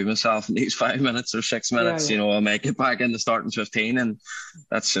can prove myself in these 5 minutes or 6 minutes, you know, I'll make it back in the starting 15. And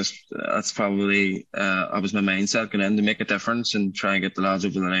that's probably, that was my mindset going in, to make a difference and try and get the lads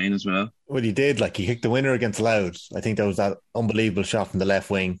over the line as well. Well, he did. Like, he kicked the winner against Louth. I think that was that unbelievable shot from the left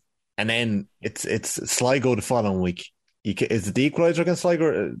wing. And then it's Sligo the following week. Is it the equaliser against Sligo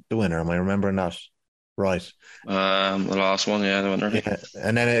or the winner? Am I remembering that right? The last one, yeah, the winner. Yeah.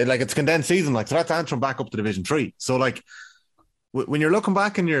 And then it's a condensed season, like, so that's answering back up to Division 3. So like, when you're looking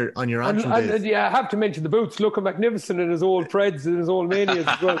back on your antrim days, yeah, I have to mention the boots, looking magnificent in his old Preds and his old manias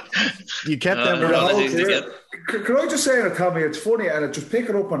as well. You kept them. Could I just say to Tommy, it's funny, and just pick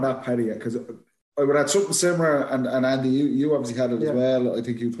it up on that, Paddy, because I would have something similar, and Andy, you obviously had it as well. I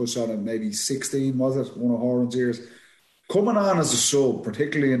think you touched on it maybe 16, was it? One of Horan's years. Coming on as a sub,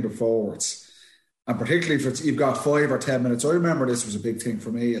 particularly in the forwards, and particularly if you've got 5 or 10 minutes. I remember this was a big thing for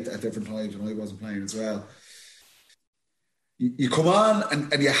me at different times when I wasn't playing as well. You come on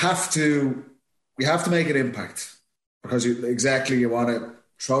and you have to make an impact, because you want to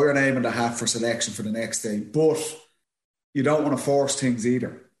throw your name in the hat for selection for the next day, but you don't want to force things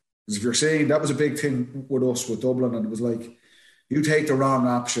either. Because if you're saying, that was a big thing with us with Dublin, and it was like, you take the wrong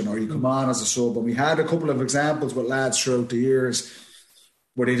option or you come on as a sub. And we had a couple of examples with lads throughout the years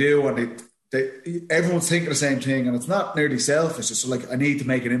where they do, and everyone's thinking the same thing, and it's not nearly selfish. It's like, I need to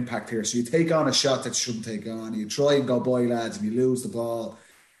make an impact here. So you take on a shot that you shouldn't take on. You try and go by lads and you lose the ball,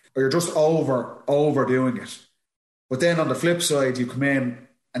 or you're just overdoing it. But then on the flip side, you come in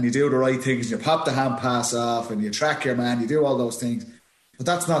and you do the right things. You pop the hand pass off and you track your man. You do all those things. But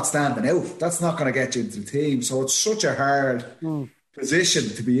that's not standing out. That's not going to get you into the team. So it's such a hard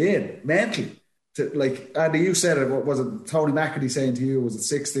position to be in mentally. Like Andy, you said it. What was it? Tony McAdee saying to you, was it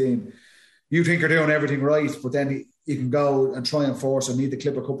 16? You think you're doing everything right, but then you can go and try and force and need to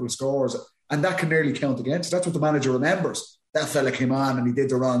clip a couple of scores, and that can nearly count against. That's what the manager remembers. That fella came on and he did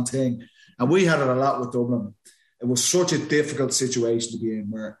the wrong thing. And we had it a lot with Dublin. It was such a difficult situation to be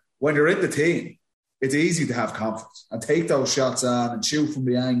in, where when you're in the team, it's easy to have confidence and take those shots on and shoot from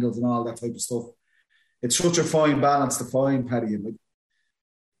the angles and all that type of stuff. it's such a fine balance to find, Paddy. And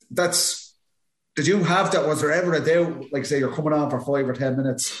did you have that? Was there ever a doubt, like say you're coming on for 5 or 10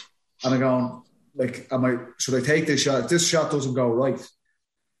 minutes and I'm going, like, should I take this shot? If this shot doesn't go right,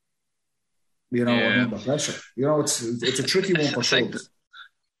 I'm under pressure. It's a tricky one for subs.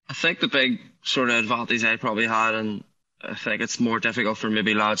 I think the big sort of advantage I probably had, and I think it's more difficult for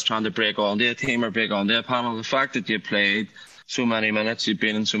maybe lads trying to break onto a team or break onto a panel, the fact that you played so many minutes, you've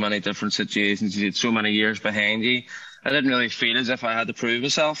been in so many different situations, you had so many years behind you. I didn't really feel as if I had to prove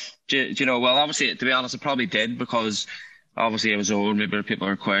myself. Well, obviously, to be honest, I probably did, because obviously I was old. Maybe people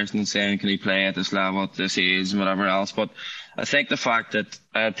are questioning, saying, can he play at this level, at this age, and whatever else. But I think the fact that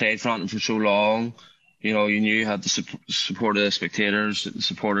I had played for for so long, you knew you had the support of the spectators. The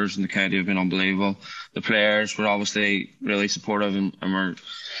supporters in the county have been unbelievable. The players were obviously really supportive and were,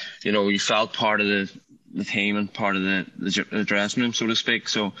 you felt part of the team and part of the dressing room, so to speak.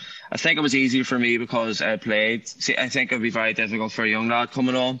 So I think it was easier for me because I played. See, I think it would be very difficult for a young lad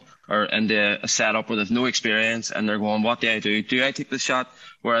coming on or into a setup where they've no experience and they're going, what do I do? Do I take the shot?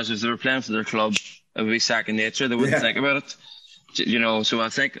 Whereas if they were playing for their club, it would be second nature. They wouldn't think about it. So I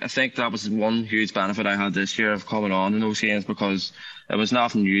think that was one huge benefit I had this year of coming on in those games, because it was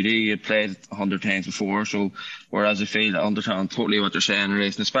nothing new to you. You played 100 times before. So whereas I feel I understand totally what they're saying in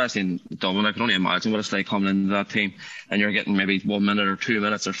racing, especially in Dublin, I can only imagine what it's like coming into that team and you're getting maybe 1 minute or 2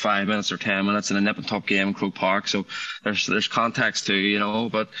 minutes or 5 minutes or 10 minutes in a nip and tuck game in Croke Park. So there's context too,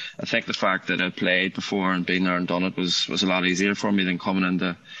 but I think the fact that I played before and been there and done it was a lot easier for me than coming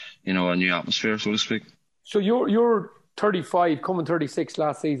into, a new atmosphere, so to speak. So you're 35, coming 36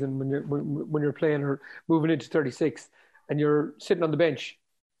 last season when you're playing or moving into 36 and you're sitting on the bench.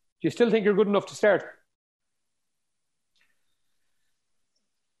 Do you still think you're good enough to start?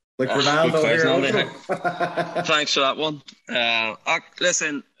 Like Ronaldo here. Thanks for that one.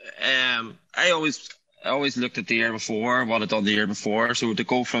 Listen, I always looked at the year before, what I'd done the year before. So to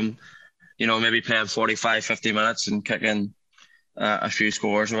go from, maybe playing 45, 50 minutes and kicking a few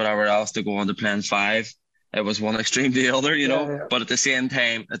scores or whatever else to go on to playing 5, it was one extreme to the other, Yeah. But at the same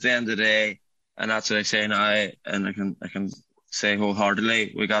time, at the end of the day, and that's what I say now, and I can say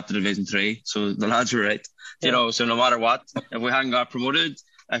wholeheartedly, we got to Division 3, so the lads were right. Yeah. So no matter what, if we hadn't got promoted,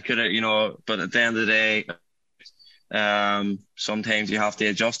 I could have, but at the end of the day, sometimes you have to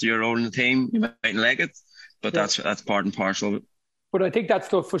adjust to your role in the team. You mightn't like it, but that's part and parcel of it. But I think that's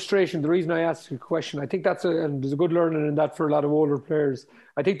the frustration. The reason I asked the question, I think and there's a good learning in that for a lot of older players.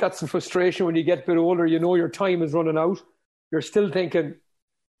 I think that's the frustration when you get a bit older. Your time is running out. You're still thinking,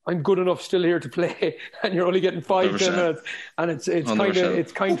 I'm good enough still here to play, and you're only getting 5, 10 minutes, and it's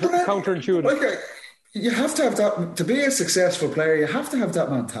counterintuitive. Like, you have to have that to be a successful player. You have to have that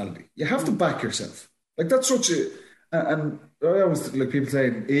mentality. You have to back yourself. Like that's such a. And I always like people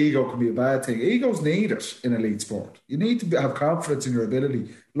saying ego can be a bad thing. Ego's needed in elite sport. You need to have confidence in your ability.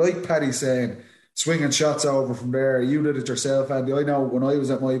 Like Paddy saying, swinging shots over from there. You did it yourself, Andy. I know when I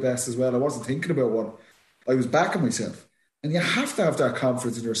was at my best as well, I wasn't thinking about what I was backing myself. And you have to have that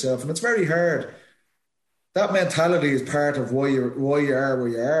confidence in yourself. And it's very hard. That mentality is part of why you are where you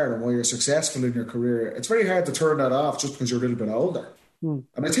are and why you're successful in your career. It's very hard to turn that off just because you're a little bit older. And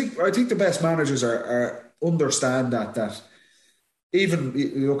I think the best managers are understand that even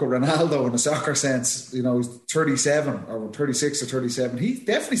you look at Ronaldo in a soccer sense, he's 37 or 36 or 37. He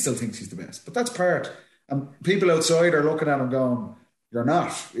definitely still thinks he's the best, but that's part. And people outside are looking at him going, "You're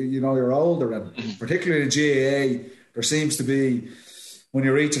not. You're older." And particularly in GAA, there seems to be, when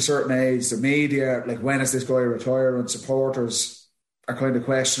you reach a certain age, the media, like, when is this guy retiring? Supporters are kind of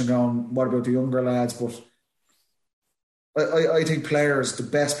questioning, going, what about the younger lads? But I think the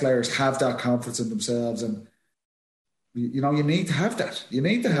best players have that confidence in themselves, and you need to have that. You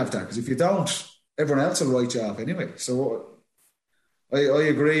need to have that, because if you don't, everyone else will write you off anyway. So I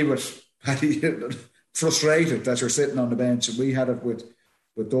agree with Paddy. Frustrated that you're sitting on the bench, and we had it with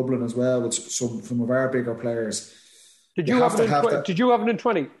Dublin as well, with some of our bigger players. Did you have it in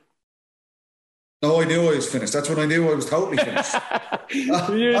 20? No, I knew I was finished. That's when I knew I was totally finished.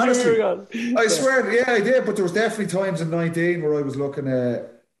 Honestly, I swear, yeah, I did. But there was definitely times in 19 where I was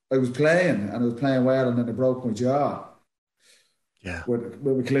I was playing, and I was playing well, and then I broke my jaw. Yeah. With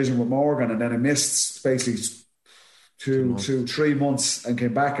a collision with Morgan, and then I missed basically 3 months, and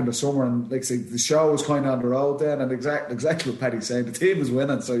came back in the summer. And like I say, the show was kind of on the road then, and exactly what Paddy's saying. The team was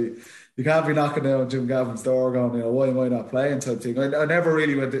winning, so you can't be knocking down Jim Gavin's door going, why am I not playing, type thing. I never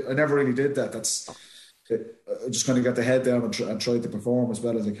really did that. I just kind of got the head down and tried to perform as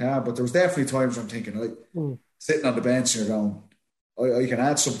well as I can. But there was definitely times where I'm thinking, sitting on the bench and you're going, I can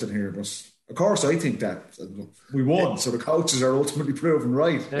add something here, but Of course, I think that we won, so the coaches are ultimately proven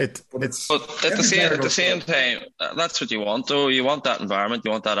right. But at the same time, that's what you want, though. You want that environment,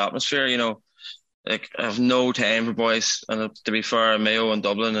 you want that atmosphere. You know, like I have no time for boys, and to be fair, Mayo and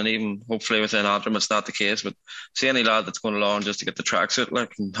Dublin, and even hopefully within Antrim, it's not the case. But see any lad that's going along just to get the tracksuit,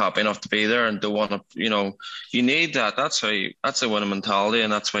 like, and happy enough to be there, and don't want to, you know, you need that. That's a winning mentality,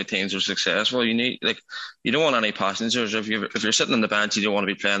 and that's why teams are successful. You need, like, you don't want any passengers. If you're sitting on the bench, you don't want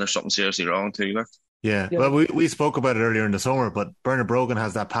to be playing. There's something seriously wrong too. Like. Yeah, well, we spoke about it earlier in the summer, but Bernard Brogan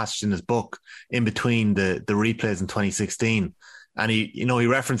has that passage in his book in between the replays in 2016. And he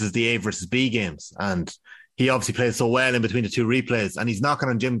references the A versus B games, and he obviously plays so well in between the two replays, and he's knocking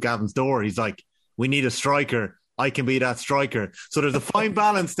on Jim Gavin's door. He's like, we need a striker. I can be that striker. So there's a fine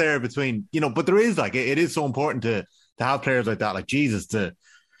balance there between, but there is, like, it is so important to have players like that. Like, Jesus, the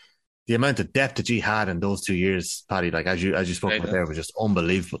amount of depth that he had in those 2 years, Paddy, like as you spoke about there, was just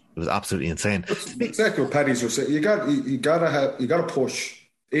unbelievable. It was absolutely insane. Exactly what Paddy's just saying. You gotta push,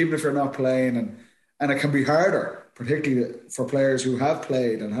 even if you're not playing, and it can be harder, particularly for players who have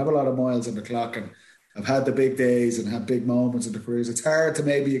played and have a lot of miles on the clock and have had the big days and have big moments in their careers. It's hard to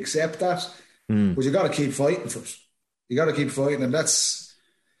maybe accept that, but you got to keep fighting for it. You got to keep fighting, and that's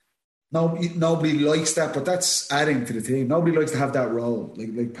nobody likes that, but that's adding to the team. Nobody likes to have that role,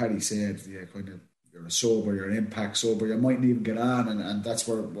 like Paddy said. Yeah, kind of, you're a sub or you're an impact sub, or you mightn't even get on, and that's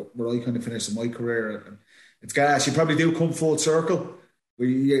where I kind of finished in my career. And it's gas. You probably do come full circle.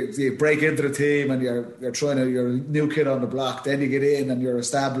 You break into the team and you're a new kid on the block, then you get in and you're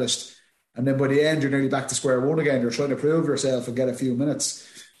established, and then by the end you're nearly back to square one again. You're trying to prove yourself and get a few minutes,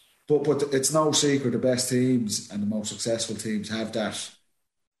 but it's no secret the best teams and the most successful teams have that.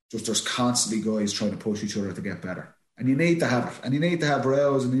 Just there's constantly guys trying to push each other to get better, and you need to have it, and you need to have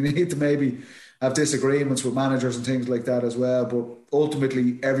rows, and you need to maybe have disagreements with managers and things like that as well, but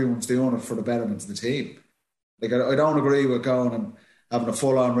ultimately everyone's doing it for the betterment of the team. Like, I don't agree with going and having a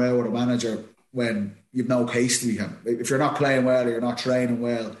full-on row with a manager when you've no case to be him. If you're not playing well or you're not training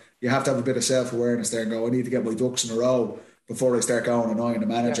well, you have to have a bit of self-awareness there and go, I need to get my ducks in a row before I start going annoying the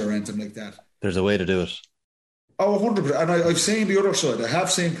manager or anything like that. There's a way to do it. Oh, 100%. And I've seen the other side. I have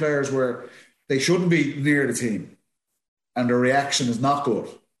seen players where they shouldn't be near the team and their reaction is not good.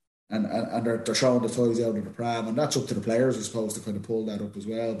 And they're throwing the toys out of the pram. And that's up to the players, I suppose, to kind of pull that up as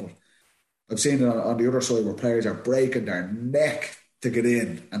well. But I've seen it on the other side where players are breaking their neck to get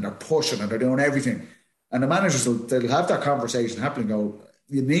in, and they're pushing and they're doing everything, and the managers they'll have that conversation happen and go,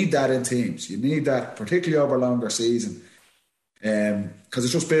 you need that in teams, you need that particularly over a longer season, because it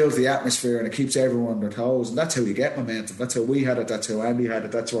just builds the atmosphere and it keeps everyone on their toes, and that's how you get momentum. That's how we had it, that's how Andy had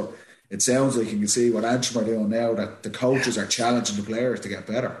it, that's what it sounds like. You can see what Antrim are doing now, that the coaches are challenging the players to get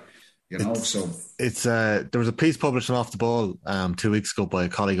better. So it's there was a piece published on Off the Ball 2 weeks ago by a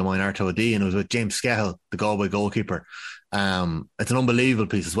colleague of mine, Arto Adi, and it was with James Skehill, the Galway goalkeeper. It's an unbelievable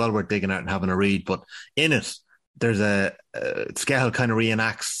piece. It's well worth digging out and having a read. But in it, there's Skehill kind of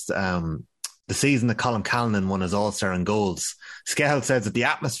reenacts the season that Colin Callinan won his All-Star in goals. Skehill says that the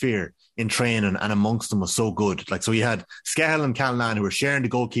atmosphere in training and amongst them was so good. Like, so you had Skehill and Callinan who were sharing the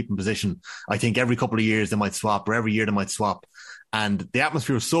goalkeeping position. I think every couple of years they might swap, or every year they might swap. And the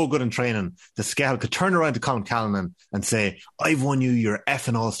atmosphere was so good in training that Skehill could turn around to Colin Callinan and say, I've won you your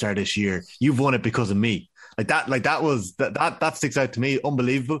effing All-Star this year. You've won it because of me. That sticks out to me.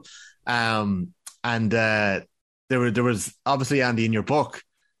 Unbelievable. There was obviously, Andy, in your book,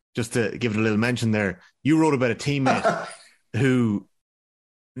 just to give it a little mention there, you wrote about a teammate who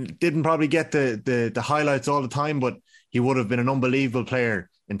didn't probably get the highlights all the time, but he would have been an unbelievable player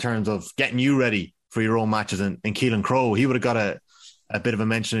in terms of getting you ready for your own matches in Keelan Crowe. He would have got a bit of a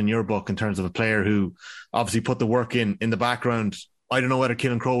mention in your book in terms of a player who obviously put the work in the background. I don't know whether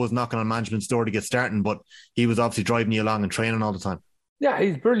Keelan Crowe was knocking on management's door to get starting, but he was obviously driving you along and training all the time. Yeah,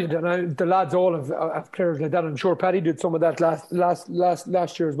 he's brilliant, and the lads all have players like that. I'm sure Paddy did some of that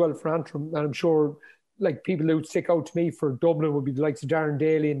last year as well for Antrim, and I'm sure like people who would stick out to me for Dublin would be the likes of Darren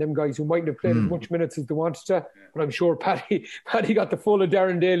Daly and them guys who mightn't have played as much minutes as they wanted to. But I'm sure Paddy got the full of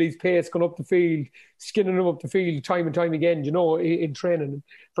Darren Daly's pace going up the field, skinning him up the field time and time again, in training.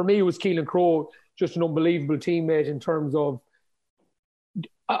 For me, it was Keelan Crowe, just an unbelievable teammate in terms of.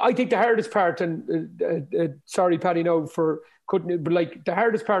 I think the hardest part, and sorry, Paddy, but like the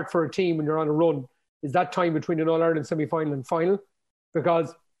hardest part for a team when you're on a run is that time between an All-Ireland semi-final and final,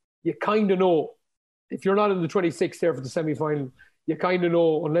 because you kind of know. If you're not in the 26th there for the semi-final, you kind of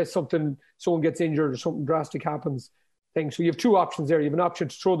know, unless someone gets injured or something drastic happens. So you have two options there. You have an option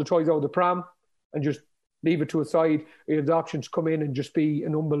to throw the toys out of the pram and just leave it to a side. You have the option to come in and just be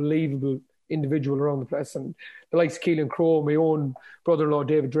an unbelievable individual around the place. And the likes of Keelan Crowe, my own brother-in-law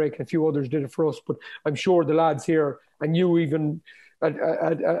David Drake, and a few others did it for us. But I'm sure the lads here, and you even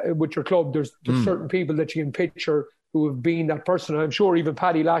with your club, there's certain people that you can picture who have been that person. And I'm sure even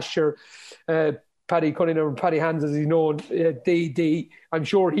Paddy last year, Paddy Cunningham and Paddy Hands, as he's known, I'm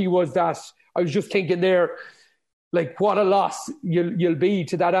sure he was that. I was just thinking there, like, what a loss you'll be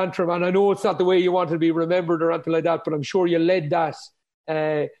to that Antrim. And I know it's not the way you want to be remembered or anything like that, but I'm sure you led that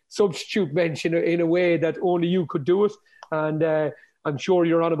substitute bench in a way that only you could do it. And I'm sure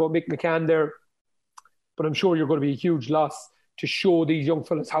you're on about Mick McCann there, but I'm sure you're going to be a huge loss to show these young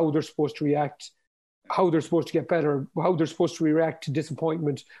fellas how they're supposed to react, how they're supposed to get better, how they're supposed to react to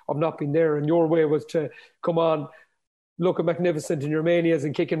disappointment of not being there. And your way was to come on, looking magnificent in your manias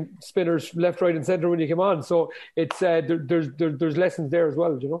and kicking spinners left, right and centre when you come on. So it's there's lessons there as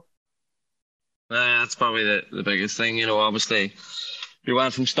well, you know. That's probably the biggest thing, you know. Obviously, you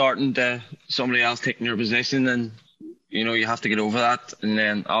went from starting to somebody else taking your position, and you know you have to get over that. And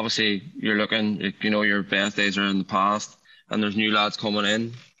then obviously you're looking, you know, your best days are in the past, and there's new lads coming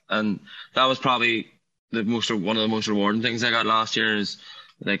in, and that was probably one of the most rewarding things I got last year is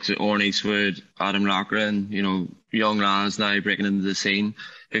like Oren Eastwood, Adam Lochran, you know, young lads now breaking into the scene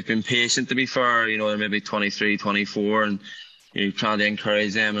who've been patient, to be fair. You know, they're maybe 23, 24, and you're trying to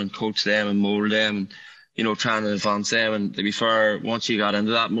encourage them and coach them and mould them and, you know, trying to advance them. And to be fair, once you got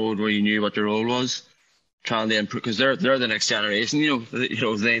into that mode where you knew what your role was, trying to improve, because they're the next generation, you know,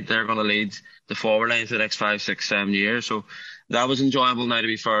 they're going to lead the forward line for the next 5, 6, 7 years. So that was enjoyable. Now, to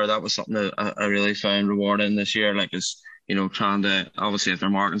be fair, that was something that I really found rewarding this year. Like, is, you know, trying to, obviously, if they're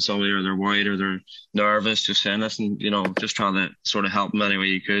marking somebody or they're worried or they're nervous, just saying this and, you know, just trying to sort of help them any way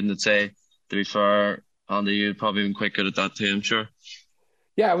you could. And I'd say, to be fair, Andy, you'd probably been quite good at that too, I'm sure.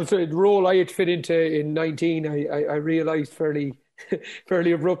 Yeah, it was a role I had to fit into in 19. I realised fairly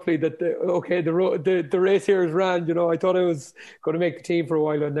abruptly that the race here is ran. You know, I thought I was going to make the team for a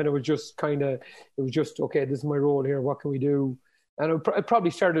while, and then it was just okay, this is my role here. What can we do? And it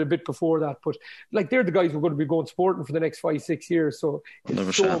probably started a bit before that, but like they're the guys who are going to be going sporting for the next 5, 6 years. So it's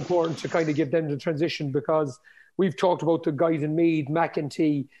 100%. So important to kind of give them the transition, because we've talked about the guys in Meath,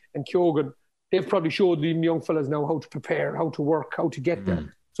 McEntee and Kyogan. They've probably showed the young fellas now how to prepare, how to work, how to get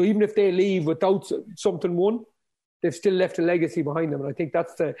there. So even if they leave without something won, they've still left a legacy behind them. And I think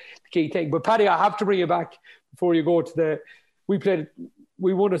that's the key thing. But Paddy, I have to bring you back before you go to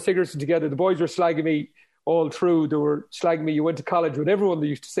we won a Sigerson together. The boys were slagging me all through. They were slagging me. You went to college with everyone, they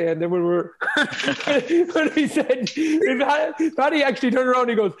used to say. And then when he said, Paddy actually turned around and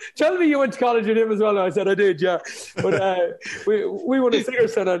he goes, tell me you went to college with him as well. And I said, I did, yeah. But we won a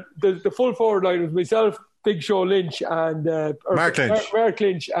Sigerson, and the full forward line was myself, Big Show Lynch, and Mark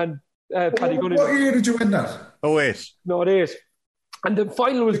Lynch and Paddy Cunningham. What year did you win that? 08. No, 08. And the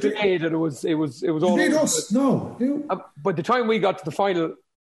final was delayed, and it was all. You beat us? No. By the time we got to the final,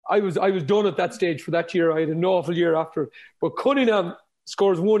 I was done at that stage for that year. I had an awful year after. But Cunningham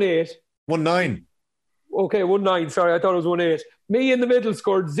scores 1-8. 1-9. Okay, 1-9. Sorry, I thought it was 1-8. Me in the middle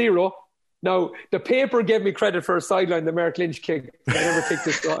scored 0. Now, the paper gave me credit for a sideline that Mark Lynch kicked. I never kicked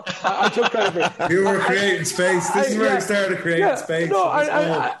this. So I took credit for it. You were creating space. This is where you started creating space. No,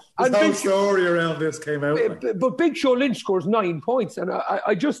 the whole story around this came out. But Big Show Lynch scores 9 points. And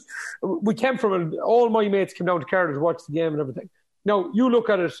we came from all my mates came down to Cardiff to watch the game and everything. Now, you look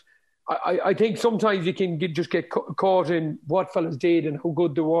at it, I think sometimes you can just get caught in what fellas did and how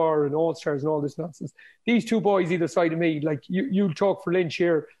good they were and All-Stars and all this nonsense. These two boys either side of me, like you talk for Lynch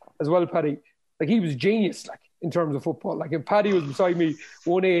here as well, Paddy, like he was genius, like in terms of football. Like if Paddy was beside me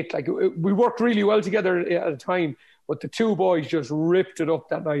 1-8, like we worked really well together at a time, but the two boys just ripped it up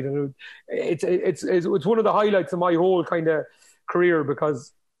that night. And it's one of the highlights of my whole kind of career,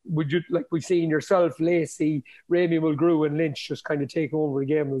 because we've seen yourself, Lacey, Ramey Mulgrew and Lynch just kind of take over the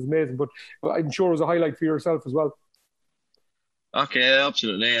game. It was amazing, but I'm sure it was a highlight for yourself as well. Okay,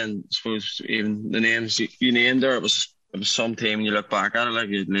 absolutely. And I suppose even the names you named there, it was some team when you look back at it, like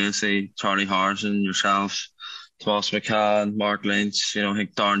you had Lacey, Charlie Harrison, yourself, Thomas McCann, Mark Lynch, you know, I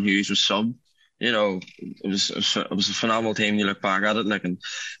think Darren Hughes was some. You know, it was a phenomenal team when you look back at it. Like, and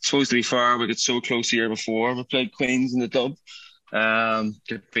supposed to be fair, we got so close the year before. We played Queens in the dub.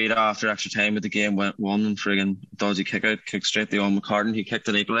 Get beat after extra time, but the game went 1 and friggin' dodgy kick straight to Owen McCartan. He kicked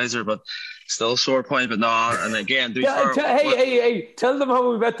an equaliser, but still sore point. But no, and again, hey, tell them how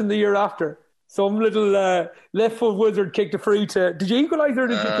we bet them the year after. Some little left foot wizard kicked a free to. Did you equalise or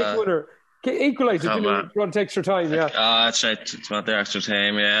did you kick winner? Equalised it, didn't it? Run to extra time, yeah. That's right. It's went the extra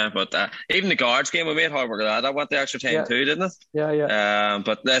time, yeah. But even the Guards game, we made hard work of that. That went the extra time too, didn't it? Yeah.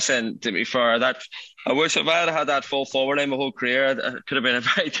 But listen, to be fair, that I wish if I had that full forward line my whole career, it could have been a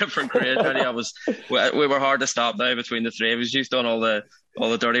very different career. We were hard to stop now between the three of us. You've done all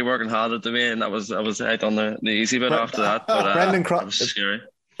the dirty work and handed to me, and I was I done the easy bit after that. But that was scary.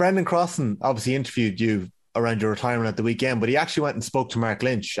 Brendan Crossan obviously interviewed you around your retirement at the weekend, but he actually went and spoke to Mark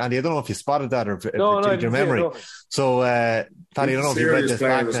Lynch. Andy, I don't know if you spotted that or if it's your memory. So, Paddy, I don't know if you read this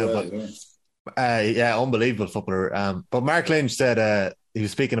back now, unbelievable footballer. But Mark Lynch said he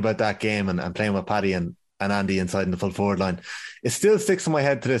was speaking about that game and playing with Paddy and Andy inside in the full forward line. It still sticks in my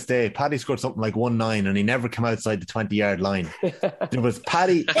head to this day. Paddy scored something like 1-9 and he never came outside the 20-yard line. There was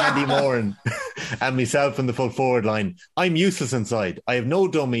Paddy, Andy Moran and myself in the full forward line. I'm useless inside. I have no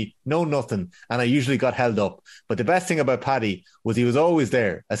dummy, no nothing, and I usually got held up. But the best thing about Paddy was he was always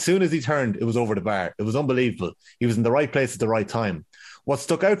there. As soon as he turned, it was over the bar. It was unbelievable. He was in the right place at the right time. What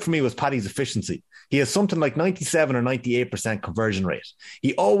stuck out for me was Paddy's efficiency. He has something like 97 or 98% conversion rate.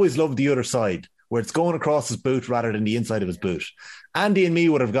 He always loved the other side, where it's going across his boot rather than the inside of his boot. Andy and me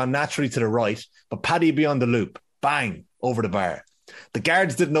would have gone naturally to the right, but Paddy would be on the loop. Bang! Over the bar. The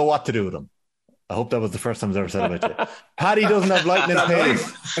guards didn't know what to do with him. I hope that was the first time I've ever said about you. Paddy doesn't have lightning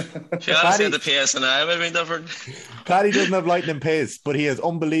pace. If you had said the pace and I would have been different. Paddy doesn't have lightning pace, but he has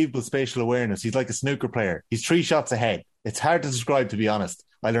unbelievable spatial awareness. He's like a snooker player. He's 3 shots ahead. It's hard to describe, to be honest.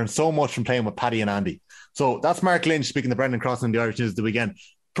 I learned so much from playing with Paddy and Andy. So that's Mark Lynch speaking to Brendan Crossan in the Irish News of the weekend.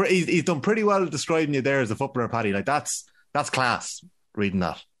 He's done pretty well describing you there as a footballer, Paddy. Like that's class, reading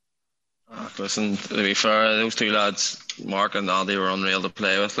that. Listen, to be fair, those two lads, Mark and Andy, were unreal to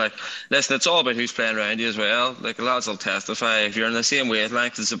play with. Like, listen, it's all about who's playing around you as well. Like, the lads will testify. If you're in the same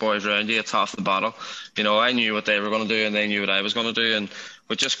wavelength as the boys around you, it's half the battle. You know, I knew what they were going to do and they knew what I was going to do, and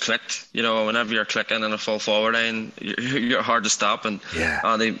we just clicked. You know, whenever you're clicking in a full forward line, you're hard to stop. And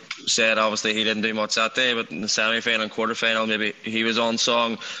Andy said, obviously, he didn't do much that day, but in the semi-final and quarter-final, maybe he was on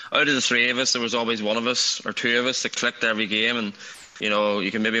song. Out of the three of us, there was always one of us or two of us that clicked every game, and you know, you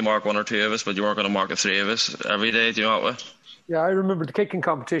can maybe mark one or two of us, but you weren't going to mark the three of us every day. Do you know what? Yeah, I remember the kicking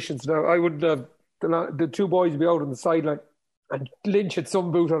competitions. Now, I would the two boys would be out on the sideline, and Lynch had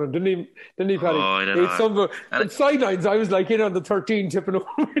some boot on him, didn't he, Paddy? Oh, I don't know. Some boot. And sidelines, I was like in on the 13 tipping over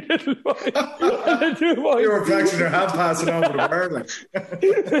my little boy. And the two boys, you were practicing their hand passing over the bar.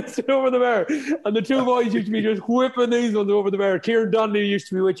 Over the bar. And the two boys used to be just whipping these ones over the bar. Kieran Donnelly used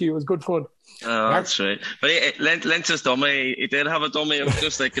to be with you. It was good fun. Oh, that's right. But Lynch's dummy, he did have a dummy. It was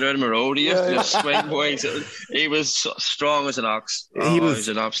just like get out of my road. He used to just swing boys. He was strong as an ox. He was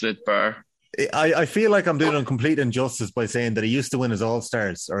an absolute bear. I feel like I'm doing him complete injustice by saying that he used to win his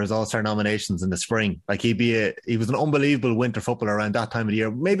All-Stars or his All-Star nominations in the spring. Like he was an unbelievable winter footballer around that time of the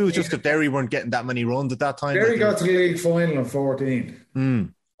year. Maybe it was just that Derry weren't getting that many runs at that time. Derry got to the league final in 14.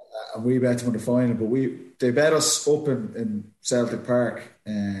 And we bet them in the final, but they bet us up in Celtic Park,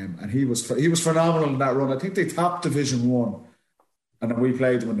 and he was phenomenal in that run. I think they topped Division 1, and then we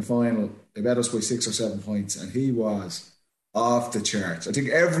played them in the final. They bet us by 6 or 7 points, and he was off the charts. I think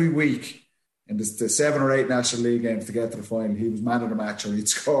every week in the 7 or 8 National League games to get to the final, he was man of the match, or he'd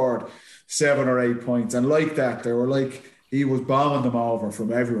scored 7 or 8 points, and like that, they were like he was bombing them over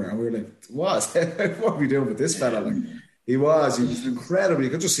from everywhere, and we were like, what are we doing with this fella? Like, he was incredible. You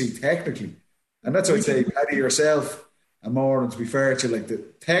could just see technically. And that's why I say, Paddy, yourself and Moran, to be fair to you, like the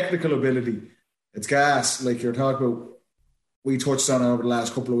technical ability, it's gas. Like you're talking about, we touched on it over the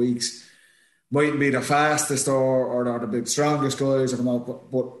last couple of weeks. Mightn't be the fastest or the big strongest guys,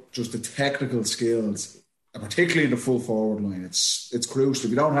 but just the technical skills, and particularly in the full forward line, it's crucial.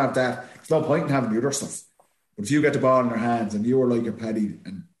 If you don't have that, there's no point in having the other stuff. But if you get the ball in their hands and you are like a Paddy,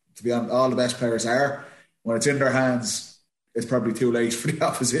 and to be honest, all the best players are, when it's in their hands, it's probably too late for the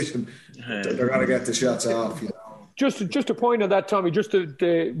opposition. They're going to get the shots off, you know. Just a point on that, Tommy, with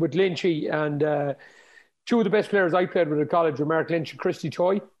Lynchy, and two of the best players I played with at college were Mark Lynch and Christy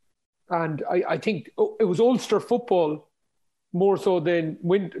Toy. And I think it was Ulster football more so than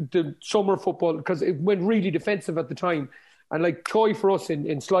the summer football, because it went really defensive at the time. And like Toy for us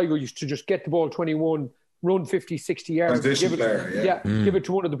in Sligo used to just get the ball 21, run 50, 60 yards. Give it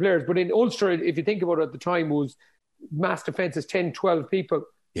to one of the players. But in Ulster, if you think about it at the time, it was mass defences, 10, 12 people.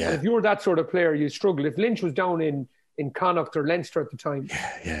 Yeah. And if you were that sort of player, you struggle. If Lynch was down in Connacht or Leinster at the time,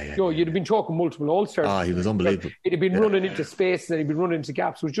 you'd have been talking multiple All-Stars. He was unbelievable. He'd have been running into space and he'd been running into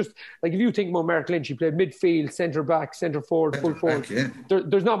gaps. It was just like, if you think about Mark Lynch, he played midfield, centre back, centre forward, full forward.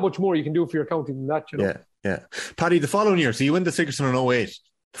 There's not much more you can do for your county than that, you know. Yeah. Paddy, the following year, so you win the Sigerson in 08.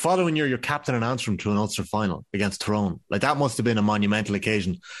 The following year, you're captain and Antrim to an Ulster final against Tyrone. Like, that must have been a monumental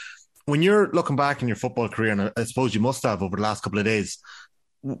occasion. when you're looking back in your football career, and I suppose you must have over the last couple of days,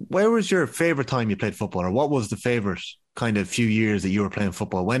 where was your favourite time you played football, or what was the favourite kind of few years that you were playing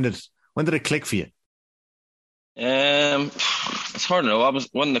football? When did it click for you? It's hard to know. I was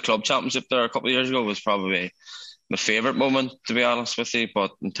winning the club championship there a couple of years ago was probably my favourite moment, to be honest with you.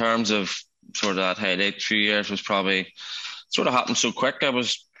 But in terms of sort of that highlight few years was probably sort of happened so quick. I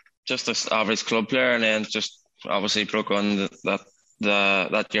was just an average club player, and then just obviously broke on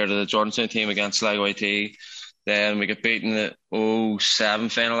that year to the Jordanstown team against Sligo IT. Then we got beaten in the 07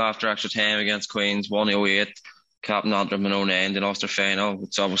 final after extra time against Queens, 1-08. Captain Antrim in 09 in Ulster final,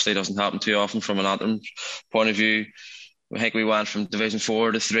 which obviously doesn't happen too often from an Antrim point of view. I think we went from Division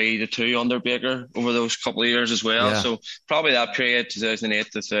 4 to 3 to 2 under Baker over those couple of years as well. Yeah. So probably that period,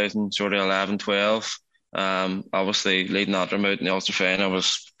 2008 to 2011, 12. Obviously leading Antrim out in the Ulster final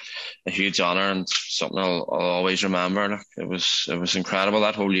was a huge honour and something I'll always remember. Like, it was incredible.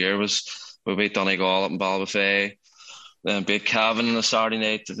 That whole year we beat Donegal up in Ballybofey. Then beat Cavan on a Saturday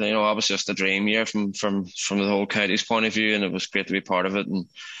night. You know, it was just a dream year from the whole county's point of view, and it was great to be part of it.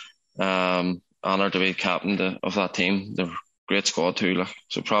 And honoured to be captain of that team. They're a great squad too. Like,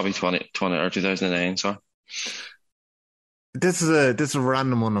 so probably 20 or 2009. So this is a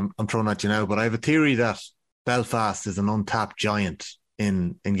random one I'm throwing at you now, but I have a theory that Belfast is an untapped giant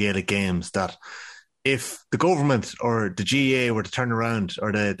in Gaelic games. That if the government or the GAA were to turn around,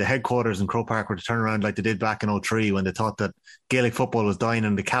 or the headquarters in Croke Park were to turn around like they did back in 2003 when they thought that Gaelic football was dying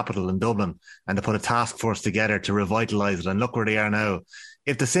in the capital in Dublin, and they put a task force together to revitalise it, and look where they are now.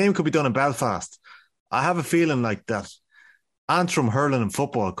 If the same could be done in Belfast, I have a feeling like that Antrim hurling and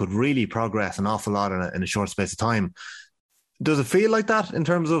football could really progress an awful lot in a short space of time. Does it feel like that in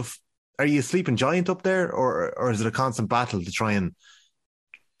terms of, are you a sleeping giant up there, or is it a constant battle to try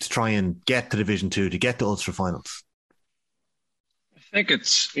and get to Division 2, to get to Ulster finals? I think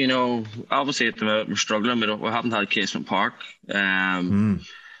it's, you know, obviously at the moment we're struggling. We haven't had Casement Park.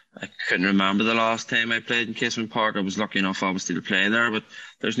 I couldn't remember the last time I played in Casement Park. I was lucky enough obviously to play there, but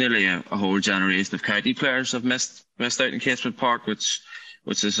there's nearly a whole generation of county players have missed out in Casement Park, which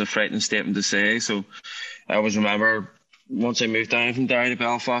is a frightening statement to say. So I always remember once I moved down from Derry to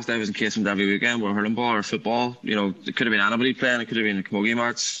Belfast, I was in Casement every weekend with hurling ball or football. You know, it could have been anybody playing. It could have been a camogie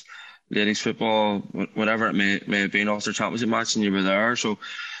match, ladies football, whatever it may have been, Ulster Championship match, and you were there. So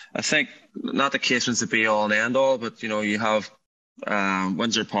I think not the Casement's the be all and end all, but you know, you have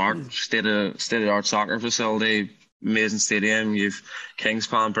Windsor Park, state of the art soccer facility, amazing stadium. You've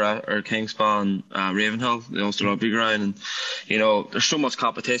Kingspan Ravenhill, the Ulster Rugby ground, and you know, there's so much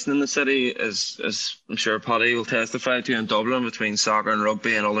competition in the city, as I'm sure Paddy will testify to, in Dublin, between soccer and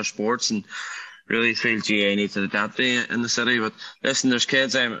rugby and other sports, and really feel GAA needs an identity in the city. But listen, there's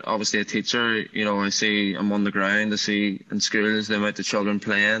kids. I'm obviously a teacher. You know, I'm on the ground. I see in schools the amount of children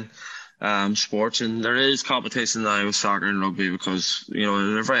playing sports, and there is competition now with soccer and rugby because, you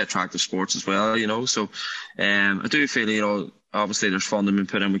know, they're very attractive sports as well, you know. So I do feel, you know, obviously there's funding been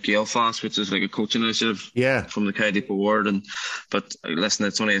put in with Belfast, which is like a coaching initiative from the county board, but listen,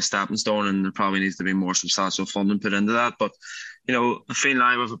 it's only a stepping stone, and there probably needs to be more substantial funding put into that. But you know, I feel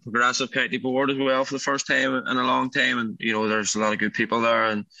now we have a progressive county board as well for the first time in a long time, and you know, there's a lot of good people there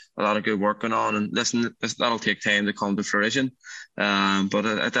and a lot of good work going on, and listen, that'll take time to come to fruition. But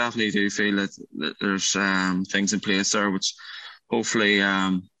I definitely do feel that there's things in place there which hopefully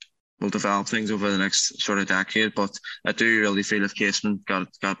will develop things over the next sort of decade. But I do really feel if Casement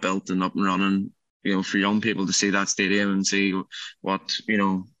got built and up and running, you know, for young people to see that stadium and see what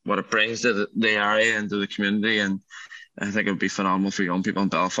it brings to the area and to the community, and I think it would be phenomenal for young people in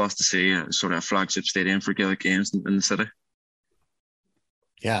Belfast to see a sort of flagship stadium for Gaelic games in the city.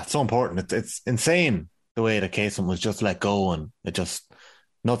 Yeah, it's so important. It's insane the way that Casement was just let go, and it just,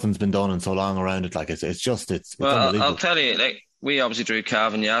 nothing's been done in so long around it. Like it's unbelievable. I'll tell you, like, we obviously drew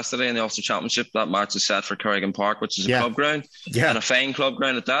Cavan yesterday in the Ulster Championship. That match is set for Cunningham Park, which is a club ground, and a fine club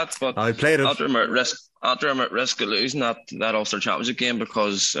ground at that. But I played it. I'm at risk of losing that Ulster Championship game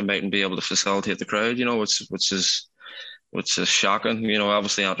because I mightn't be able to facilitate the crowd, you know, which is shocking. You know,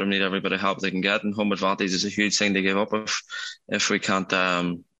 obviously Antrim need every bit of help they can get, and home advantage is a huge thing to give up if we can't,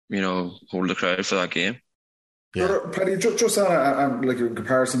 you know, hold the crowd for that game. Yeah. Paddy, just on like in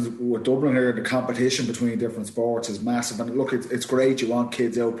comparison with Dublin here, the competition between different sports is massive. And look, it's great. You want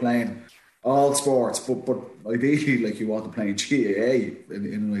kids out playing all sports, but ideally, like, you want them playing GAA in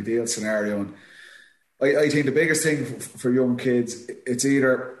an ideal scenario. And I think the biggest thing for young kids, it's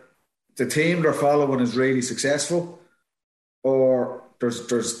either the team they're following is really successful, or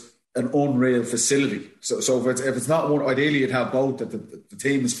there's an unreal facility. So if it's not one, ideally you'd have both, that the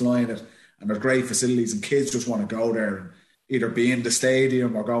team is flying it and there's great facilities and kids just want to go there and either be in the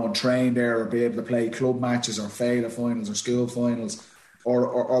stadium or go and train there, or be able to play club matches or Fela finals or school finals,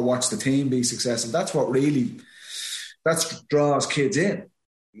 or watch the team be successful. That's what really draws kids in,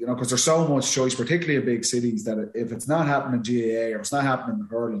 because there's so much choice, particularly in big cities, that if it's not happening in GAA or it's not happening in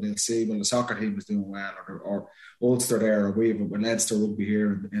hurling, they'll see, well, the soccer team is doing well, or Ulster there, or we have Leinster rugby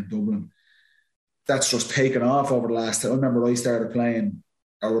here in Dublin. That's just taken off over the last time. I remember I started playing,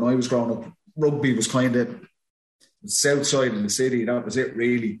 or when I was growing up, rugby was kind of south side of the city. That was it,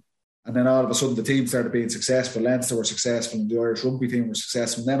 really. And then all of a sudden the team started being successful. Leinster were successful and the Irish rugby team were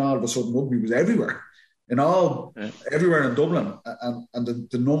successful. And then all of a sudden rugby was everywhere. Everywhere in Dublin. And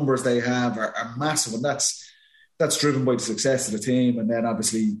the numbers they have are massive. And that's driven by the success of the team. And then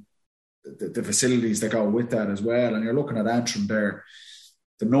obviously the facilities that go with that as well. And you're looking at Antrim there.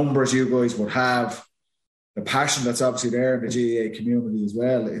 The numbers you guys would have, the passion that's obviously there in the GAA community as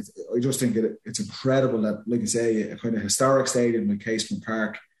well. I just think it's incredible that, like I say, a kind of historic stadium like Casement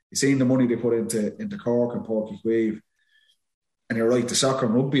Park, you've seen the money they put into Cork and Páirc Uí Chaoimh, and you're right, the soccer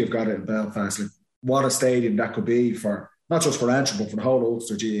and rugby have got it in Belfast. Like, what a stadium that could be for, not just for Antrim, but for the whole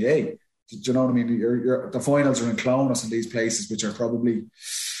Ulster GAA. Do you know what I mean? The finals are in Clonus and these places, which are probably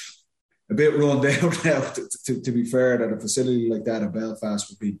a bit run down now, to be fair, that a facility like that in Belfast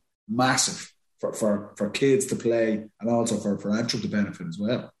would be massive for kids to play, and also for Antrim to benefit as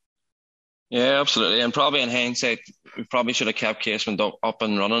well. Yeah, absolutely. And probably in hindsight, we probably should have kept Casement up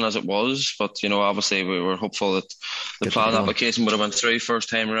and running as it was. But, obviously we were hopeful that the plan application would have went through first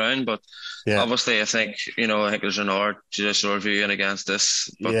time around. But obviously I think there's another judicial review in against this.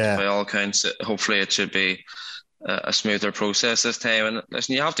 But by all accounts, hopefully it should be a smoother process this time. And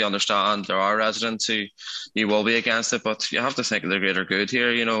listen, you have to understand there are residents who you will be against it, but you have to think of the greater good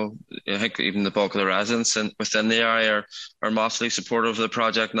here. I think even the bulk of the residents within the area are massively supportive of the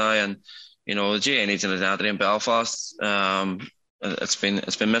project now. And the GAA needs an identity in Belfast. It's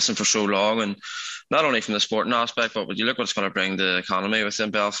been missing for so long, and not only from the sporting aspect, but when you look what it's going to bring to the economy within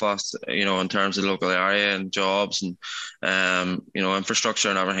Belfast, in terms of the local area and jobs and infrastructure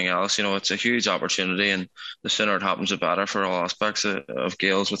and everything else. It's a huge opportunity, and the sooner it happens, the better for all aspects of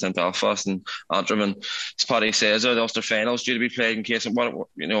Gaels within Belfast and Antrim. And as Paddy says, the Ulster final is due to be played in case, if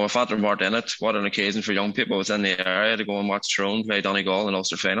Antrim weren't in it, what an occasion for young people within the area to go and watch Tyrone play Donegal in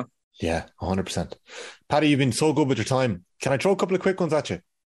Ulster final. Yeah, 100%. Paddy, you've been so good with your time. Can I throw a couple of quick ones at you?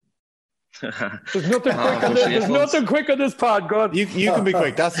 There's nothing quick on this pod, God. You can be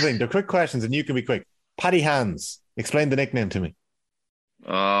quick. That's the thing. They're quick questions and you can be quick. Paddy Hands. Explain the nickname to me.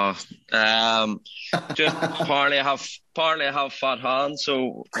 Just partly I have fat hands,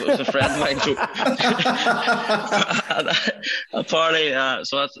 so it was a friend of mine.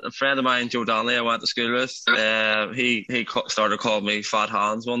 So that's a friend of mine, Joe Donnelly, I went to school with. He started calling me Fat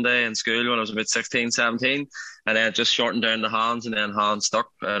Hands one day in school when I was about 16, 17, and then just shortened down the hands, and then hands stuck.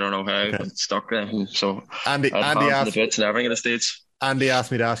 I don't know how, but it stuck. So Andy asked the bits and everything in the States. Andy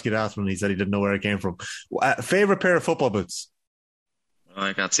asked me to ask you that one. He said he didn't know where it came from. Favorite pair of football boots? I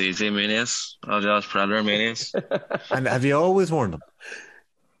think that's easy, Manias. Adidas Predator Manias. And have you always worn them?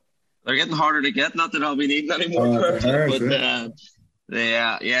 They're getting harder to get. Not that I'll be needing any more.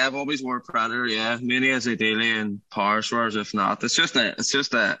 I've always worn Predator. Yeah, Manias ideally, and Power Swears if not. It's just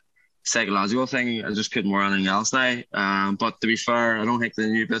a psychological thing. I just couldn't wear anything else now. But to be fair, I don't think the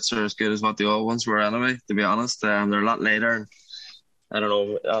new bits are as good as what the old ones were anyway. To be honest, they're a lot later. I don't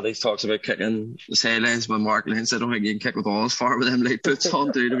know, Alex talks about kicking the sidelines, but Mark Lane said I don't think you can kick the ball as far with them late boots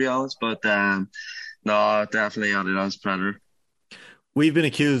on too, to be honest. But no, definitely Adidas Predator. We've been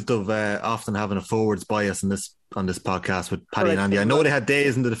accused of often having a forwards bias on this podcast with Paddy and Andy. I know they had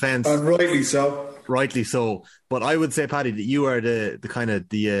days in the defence. And rightly so. Rightly so. But I would say, Paddy, that you are the kind of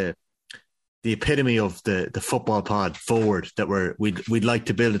the epitome of the football pod forward that we'd like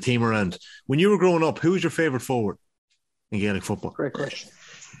to build a team around. When you were growing up, who was your favourite forward in Gaelic football? Great question.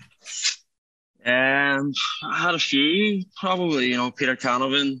 I had a few, probably, Peter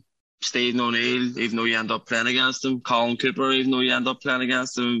Cunningham, Stephen O'Neill, even though you end up playing against him, Colin Cooper, even though you end up playing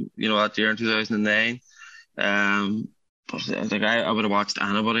against him, that year in 2009. But I think I would have watched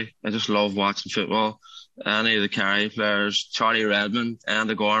anybody. I just love watching football. Any of the Kerry players, Charlie Redmond,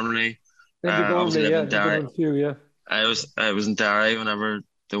 Andy Gormley. I was in Derry. I was in Derry whenever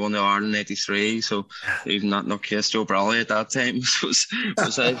they won the Ireland in 83, so even not Case Joe Brawley at that time was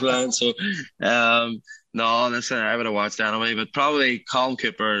I playing. So no, listen, I would have watched anyway, but probably Colin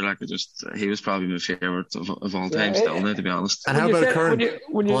Cooper, he was probably my favourite of all time still now, to be honest. And how about a current?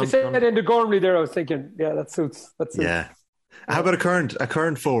 When you said into Gormley there, I was thinking, yeah, that suits. Yeah. How about a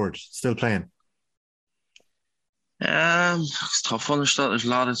current forward still playing? It's a tough one. There's a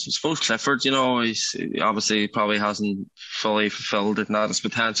lot of, I suppose Clifford, he obviously probably hasn't fully fulfilled it, not his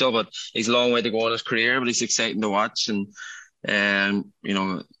potential, but he's a long way to go in his career, but he's exciting to watch. And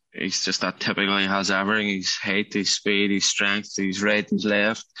he's just that typical. He has everything. He's height, he's speed, he's strength, he's right, he's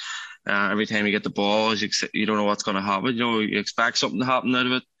left. Every time you get the ball, you don't know what's going to happen. You expect something to happen out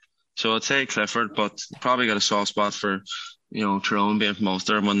of it. So I'd say Clifford, but probably got a soft spot for Tyrone being from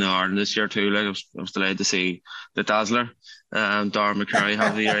Ulster and won the Ireland this year too. Like I was delighted to see the Dazzler, Darren McCurry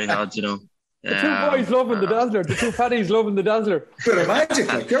have the year he had. The two boys loving the Dazzler. The two Paddies loving the Dazzler. Bit of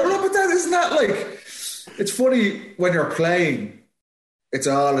magic, like you're up with that, isn't that like? It's funny when you're playing.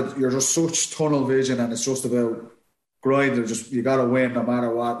 You're just such tunnel vision, and it's just about grinding. You got to win no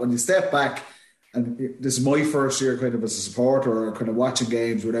matter what. When you step back, and this is my first year kind of as a supporter or kind of watching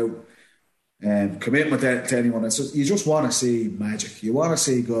games without commitment to anyone. You just want to see magic. You want to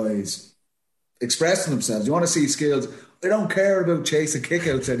see guys expressing themselves. You want to see skills. I don't care about chasing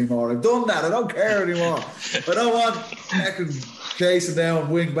kickouts anymore. I've done that. I don't care anymore. I don't want chasing down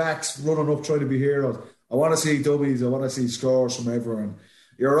wing backs, running up, trying to be heroes. I want to see dummies. I want to see scores from everyone.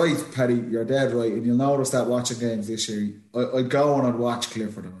 You're right, Paddy. You're dead right. And you'll notice that watching games this year, I'd go and I'd watch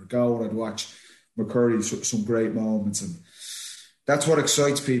Clifford, and I'd go and I'd watch McCurry, some great moments. And that's what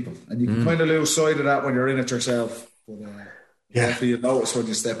excites people. And you can kind of lose sight of that when you're in it yourself. But hopefully you notice when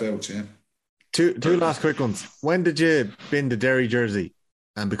you step out, yeah. Two last quick ones. When did you bin the Derry jersey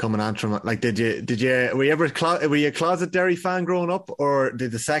and become an Antrim? Like, were you a closet Derry fan growing up, or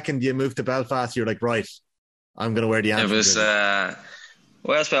did the second you moved to Belfast, you're like, right, I'm going to wear the Antrim jersey? It was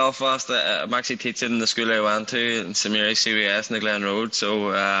West Belfast. I'm actually teaching in the school I went to in St Mary's CBS in the Glen Road.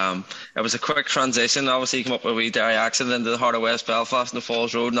 So it was a quick transition. Obviously, you come up with a wee Derry accent into the heart of West Belfast in the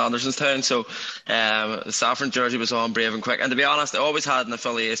Falls Road in Andersonstown. So the saffron jersey was on brave and quick. And to be honest, I always had an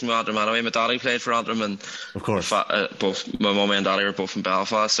affiliation with Antrim anyway. My daddy played for Antrim, and of course, both my mummy and daddy were both from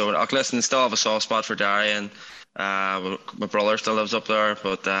Belfast. So listen, still have a soft spot for Derry, and my brother still lives up there.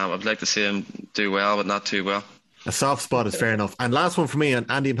 But I'd like to see him do well, but not too well. A soft spot is fair enough. And last one for me, and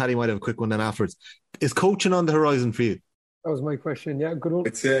Andy and Paddy might have a quick one then afterwards. Is coaching on the horizon for you? That was my question. Yeah, good one.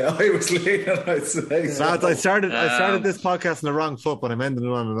 I was leaning. Lads, I started this podcast on the wrong foot, but I'm ending it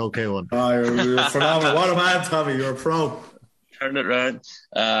on an okay one. You're phenomenal. What a man, Tommy. You're a pro. Turn it round.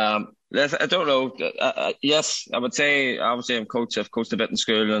 I don't know. Yes, I would say obviously I've coached a bit in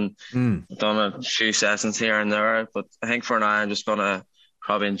school and I've done a few sessions here and there, but I think for now I'm just going to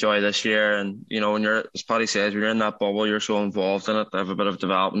probably enjoy this year. And when you're, as Paddy says, when you're in that bubble, you're so involved in it. I have a bit of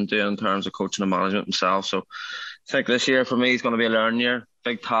development doing in terms of coaching and management myself. So I think this year for me is going to be a learning year.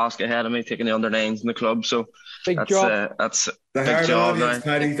 Big task ahead of me, taking the under-9s in the club. So that's a big job now.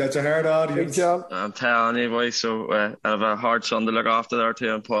 Paddy. That's a hard audience. Big job. I'm telling you, boys. So I have a hard son to look after there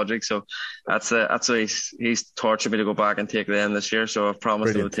too in Podrick. So that's what he's tortured me to go back and take them this year. So I've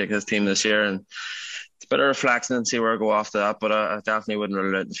promised him to take his team this year, and it's a bit of reflection and see where I go after that. But I definitely wouldn't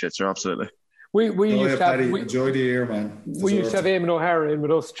rule it out in the future. Absolutely. We used to have enjoy the year, man. We used to have Eamon O'Hara in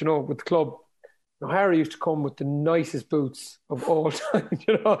with us, with the club. O'Hara used to come with the nicest boots of all time.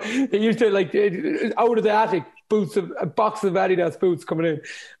 They used to out of the attic boots, a box of Adidas boots coming in,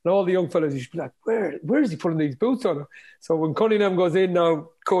 and all the young fellas used to be like, "Where is he putting these boots on?" So when Cunningham goes in now,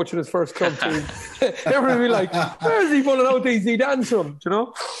 coaching his first club team, everyone will be like, "Where is he pulling out these Zidane from?"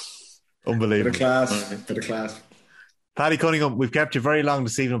 Unbelievable. Bit of class. Paddy Cunningham, we've kept you very long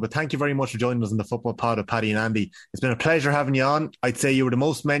this evening, but thank you very much for joining us in the football pod of Paddy and Andy. It's been a pleasure having you on. I'd say you were the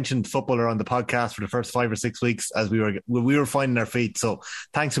most mentioned footballer on the podcast for the first 5 or 6 weeks as we were finding our feet. So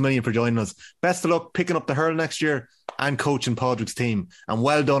thanks a million for joining us. Best of luck picking up the hurl next year and coaching Podrick's team. And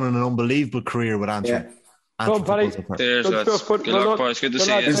well done in an unbelievable career with Antrim. Yeah. Come on, Paddy. Cheers, lads. Good luck, boys. Good to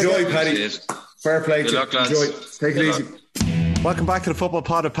see you. Enjoy, Paddy. Fair play to you. Enjoy. Take it easy. Welcome back to the football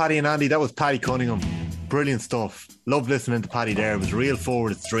pod of Paddy and Andy. That was Paddy Cunningham. Brilliant stuff. Love listening to Paddy there. It was real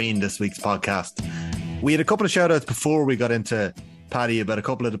forward. It's dream this week's podcast. We had a couple of shout outs before we got into Paddy about a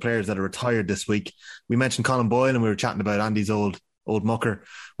couple of the players that are retired this week. We mentioned Colin Boyle and we were chatting about Andy's old mucker.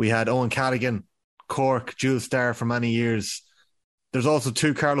 We had Owen Callaghan, Cork, dual star for many years. There's also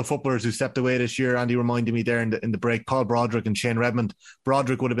 2 Carlow footballers who stepped away this year. Andy reminded me there in the break, Paul Broderick and Shane Redmond.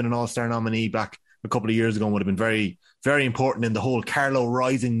 Broderick would have been an all-star nominee back a couple of years ago and would have been very, very important in the whole Carlow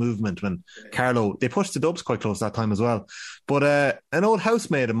rising movement when Carlow, they pushed the Dubs quite close that time as well. But an old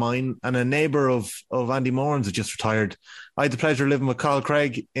housemate of mine and a neighbour of Andy Moran's had just retired. I had the pleasure of living with Carl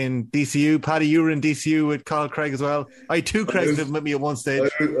Craig in DCU. Paddy, you were in DCU with Carl Craig as well. I had 2 Craigs living with me at one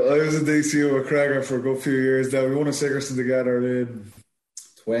stage. I was in DCU with Craig for a good few years now. We won a Sigerson together in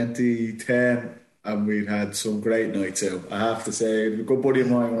 2010 and we'd had some great nights out. I have to say, a good buddy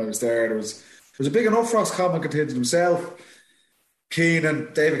of mine when I was there, there was was a big enough Roscommon contingent himself.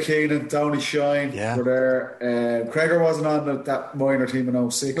 David Keenan, Downey Shine were there. Craigor wasn't on that minor team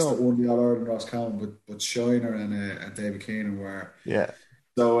in 06 that won the All-Ireland Roscommon, but Shiner and David Keenan were. Yeah.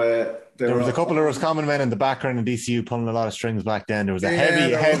 So there was a couple of Roscommon men in the background in DCU pulling a lot of strings back then. There was a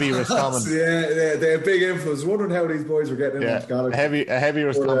heavy Roscommon. Yeah, they had big influence. Wondering how these boys were getting into college. A heavy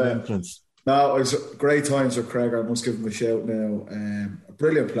Roscommon influence. No, it was great times with Craigor. I must give him a shout now. A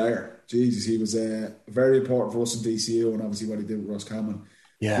brilliant player. Jesus, he was very important for us in DCU, and obviously what he did with Roscommon.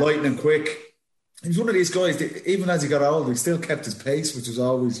 Yeah. Lightning quick. He was one of these guys that even as he got older, he still kept his pace, which was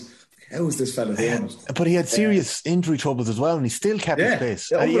always, how is this fella doing it? But he had serious injury troubles as well, and he still kept his pace.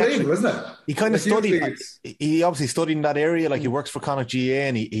 Yeah, unbelievable, isn't it? He kind of studied. He obviously studied in that area. Like he works for Connacht GAA,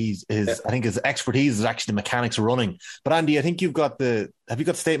 and I think his expertise is actually the mechanics of running. But Andy, I think have you got the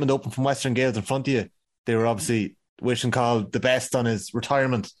statement open from Western Gales in front of you? They were obviously wishing Carl the best on his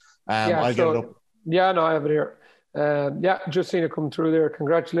retirement. I'll get it up. Yeah, no, I have it here. Just seen it come through there.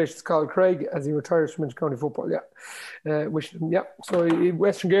 Congratulations, Carl Craig, as he retires from Inter-County football. Wish him. So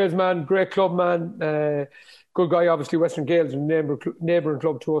Western Gales man, great club man, good guy. Obviously, Western Gales, a neighbouring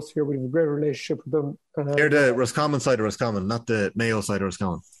club to us here. We have a great relationship with them. They're the Roscommon side of Roscommon, not the Mayo side of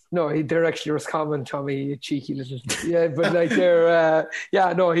Roscommon. No, they're actually Roscommon, Tommy, cheeky little. Yeah, but like they're,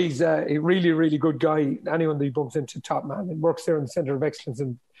 he's a really, really good guy. Anyone that he bumps into, top man, and works there in the Centre of Excellence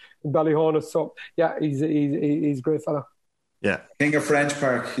in Ballyhonus. So, he's a great fella. Yeah. King of French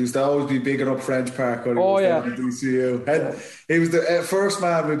Park. He used to always be bigging up French Park when he was down in DCU. He was the first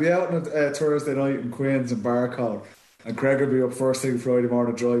man. We'd be out on a Thursday night in Queens and Bar Collar. And Craig would be up first thing Friday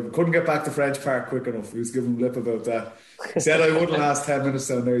morning drive. We couldn't get back to French Park quick enough. He was giving lip about that. He said I wouldn't last 10 minutes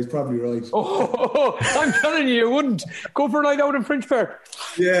down there. He's probably right. I'm telling you wouldn't. Go for a night out in French Park.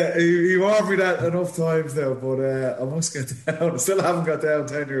 Yeah, he warned me that enough times now, but I must get down. I still haven't got down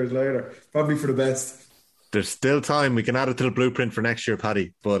 10 years later. Probably for the best. There's still time. We can add it to the blueprint for next year,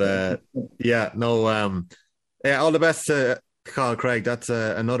 Paddy. But all the best to Carl Craig. That's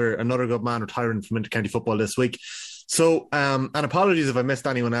another good man retiring from Inter-County football this week. So, and apologies if I missed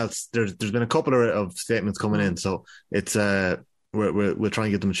anyone else. There's been a couple of statements coming in, so it's we'll try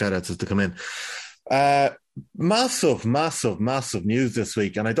and get them shout outs as to come in. Massive news this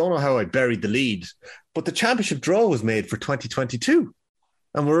week, and I don't know how I buried the lead, but the championship draw was made for 2022.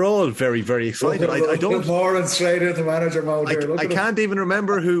 And we're all very, very excited. I don't more and straight into manager mode here. I can't even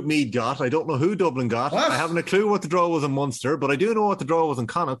remember who Meath got. I don't know who Dublin got. What? I haven't a clue what the draw was in Munster, but I do know what the draw was in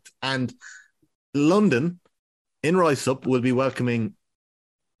Connacht. And London in Rice-Up will be welcoming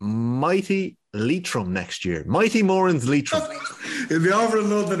mighty Leitrim next year. Mighty Moran's Leitrim. He'll be over in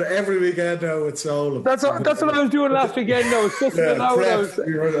London every weekend now with Solom. That's what I was doing last weekend now. I'd say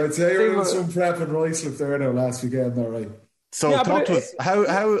you were doing some prep in Rice-Up there now last weekend, all right. So talk to us.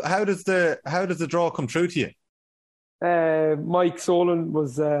 How does the draw come through to you? Mike Solon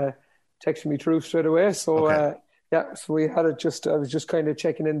was texting me through straight away. So okay. So we had it. I was just kind of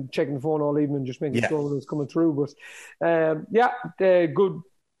checking the phone all evening, just making sure it was coming through. But the good,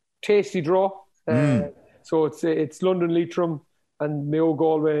 tasty draw. So it's London Leitrim and Mayo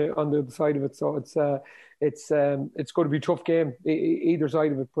Galway on the other side of it. So it's going to be a tough game either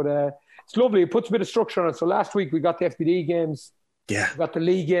side of it, but. It's lovely. It puts a bit of structure on it. So last week we got the FBD games, you got the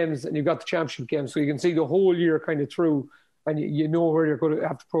league games, and you got the championship games. So you can see the whole year kind of through, and you know where you're going to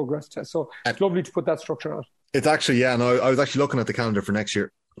have to progress to. So it's lovely to put that structure on it. It's actually, I was actually looking at the calendar for next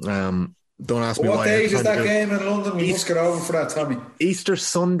year. Don't ask me what why. What date is that game in London? We must get over for that, Tommy. Easter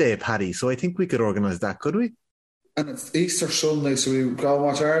Sunday, Paddy. So I think we could organise that, could we? And it's Easter Sunday, so we go and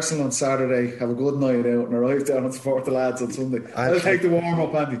watch Arsenal on Saturday, have a good night out, and arrive down and support the lads on Sunday. I'll take the warm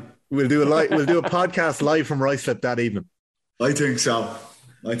up, Andy. We'll do a podcast live from Rice-Up that evening. I think so.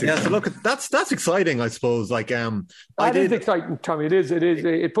 So look, that's exciting, I suppose. Like, it is exciting, Tommy. It is. It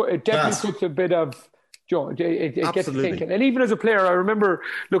definitely puts a bit of, it gets thinking. And even as a player, I remember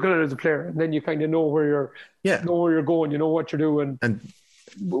looking at it as a player, and then you kind of know where you're going, you know what you're doing. And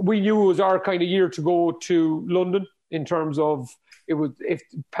we knew it was our kind of year to go to London in terms of. It was if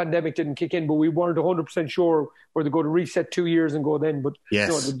the pandemic didn't kick in, but we weren't 100% sure whether to go to reset 2 years and go then. But they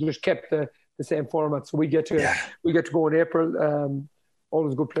just kept the same format, so we get to go in April.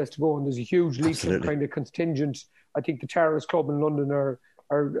 Always a good place to go, and there's a huge Leitrim kind of contingent. I think the Terrace Club in London are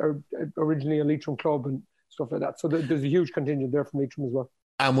originally a Leitrim club and stuff like that. So there's a huge contingent there from Leitrim as well.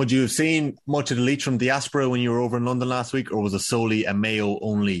 And would you have seen much of the Leitrim diaspora when you were over in London last week, or was it solely a Mayo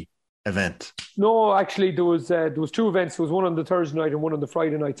only event? No, actually there was two events. There was one on the Thursday night and one on the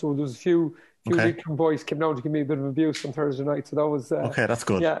Friday night. So there was a few few Leitrim boys came down to give me a bit of abuse on Thursday night, so that was okay. That's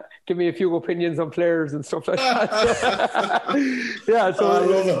good. Yeah, give me a few opinions on players and stuff like that. Yeah, so I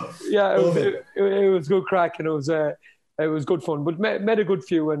love it. Yeah, it was good crack, and it was good fun. But met a good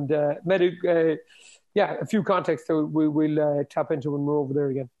few, and met a few contexts that we'll tap into when we're over there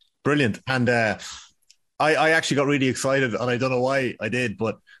again. Brilliant. And I actually got really excited, and I don't know why I did,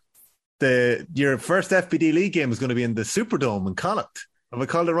 but your first FBD League game is going to be in the Superdome in Connacht. Have I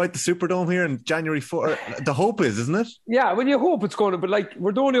called it right? The Superdome here in January 4. The hope is, isn't it? Yeah, well, you hope it's going to, but like,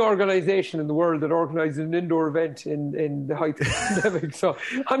 we're the only organisation in the world that organises an indoor event in the height of the pandemic. So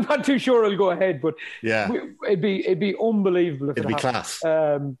I'm not too sure it'll go ahead, but yeah, it'd be unbelievable if it'd be class.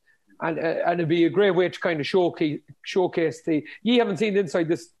 And it'd be a great way to kind of showcase the. You haven't seen inside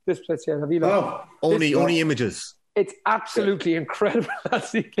this place yet, have you? No, only images. It's absolutely incredible.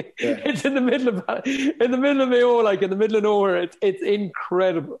 It's in the middle of Mayo, like in the middle of nowhere. It's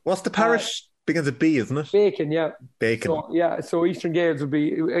incredible. What's the parish? Begins with B, isn't it? Bacon, yeah. Bacon. So Eastern Gales would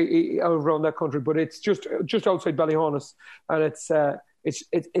be out around that country, but it's just outside Ballyhonus, and it's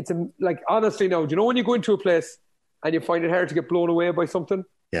like, honestly now, do you know when you go into a place and you find it hard to get blown away by something?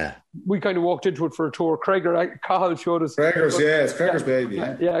 Yeah. We kind of walked into it for a tour. Cahill showed us. It's Craiger's baby.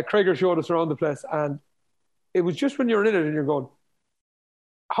 Yeah, Craiger showed us around the place, and it was just when you're in it and you're going,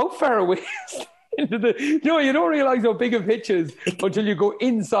 how far away is it? You don't realise how big a pitch is until you go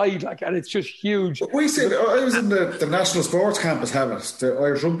inside, like, and it's just huge. I was in the National Sports Campus, the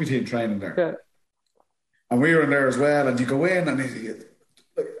Irish rugby team training there. Yeah. And we were in there as well, and you go in and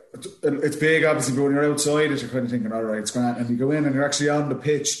it's big, obviously, but when you're outside it, you're kind of thinking, all right, it's grand. And you go in and you're actually on the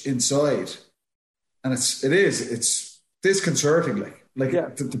pitch inside. And it's disconcerting,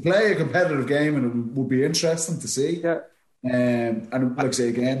 to play a competitive game, and it would be interesting to see. Yeah. And like I say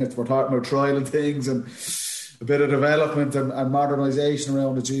again, if we're talking about trialing things and a bit of development and modernisation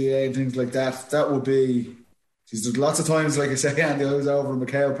around the GAA and things like that, that would be. There's lots of times, like I say, Andy, I was over in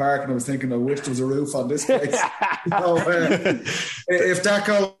McHale Park and I was thinking, I wish there was a roof on this place. If that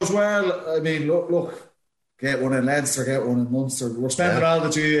goes well, I mean, look. Get one in Leinster, get one in Munster. We're spending all the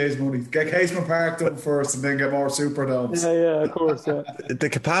GAA's money. Get Casement Park done first and then get more Superdomes. Yeah, of course. Yeah. The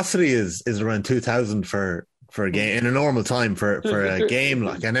capacity is around 2,000 for a game in a normal time for a game,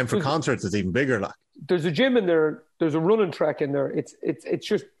 like, and then for concerts it's even bigger, like. There's a gym in there. There's a running track in there. It's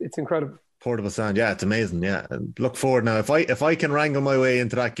incredible. Portable Sound, yeah, it's amazing. Yeah, and look forward now. If I can wrangle my way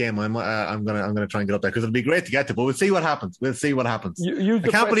into that game, I'm gonna try and get up there because it'll be great to get to. But we'll see what happens. I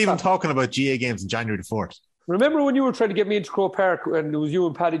can't believe I'm talking about GA games in January the 4th. Remember when you were trying to get me into Croke Park and it was you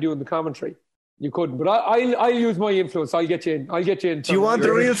and Paddy doing the commentary? You couldn't, but I'll use my influence. I'll get you in. Do you want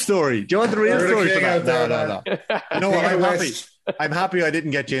the real story? Do you want the real story for that? No. You know what? I'm happy. I'm happy I didn't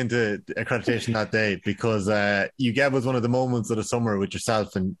get you into accreditation that day because you gave us one of the moments of the summer with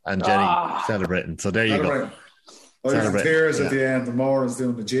yourself and Jenny celebrating. So there you go. I was in tears at the end. The Moran's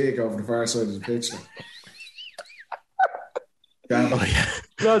doing the jig over the far side of the pitch. No,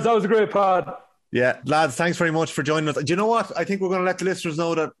 that was a great pod. Yeah, lads, thanks very much for joining us. Do you know what? I think we're going to let the listeners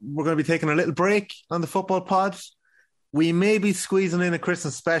know that we're going to be taking a little break on the football pod. We may be squeezing in a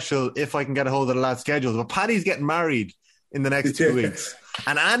Christmas special if I can get a hold of the lads' schedules. But Paddy's getting married in the next 2 weeks.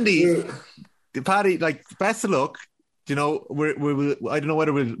 And Andy, Paddy, like, best of luck. You know, I don't know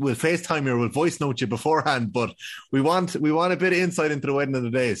whether we'll FaceTime you or we'll voice note you beforehand, but we want a bit of insight into the wedding of the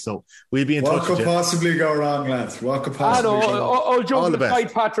day. So we'll be in touch. What could possibly go wrong, lads? What could possibly go wrong? I'll jump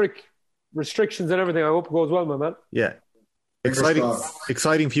aside, Patrick. Restrictions and everything. I hope it goes well, my man. Yeah.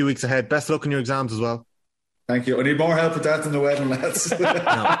 Exciting few weeks ahead. Best of luck in your exams as well. Thank you. I need more help with that than the wedding, lads.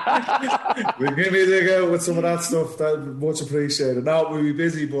 We'll give me a dig out with some of that stuff. That'd be much appreciated. No, we'll be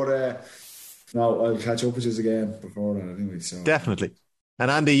busy, but I'll catch up with you again before that anyway. So. Definitely. And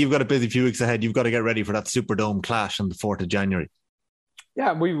Andy, you've got a busy few weeks ahead. You've got to get ready for that Superdome clash on the 4th of January.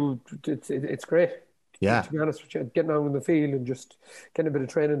 Yeah, it's great. Yeah. To be honest with you, getting out in the field and just getting a bit of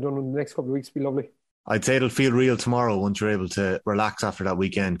training done in the next couple of weeks will be lovely. I'd say it'll feel real tomorrow once you're able to relax after that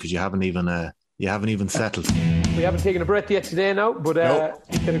weekend because you haven't even settled. We haven't taken a breath yet today now, but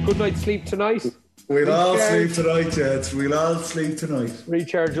get a good night's sleep tonight. We'll all sleep tonight, Jed. We'll all sleep tonight.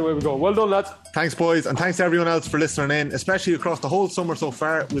 Recharge, away we go. Well done, lads. Thanks, boys, and thanks to everyone else for listening in, especially across the whole summer so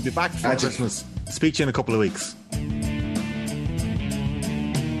far. We'll be back for Christmas. Speak to you in a couple of weeks.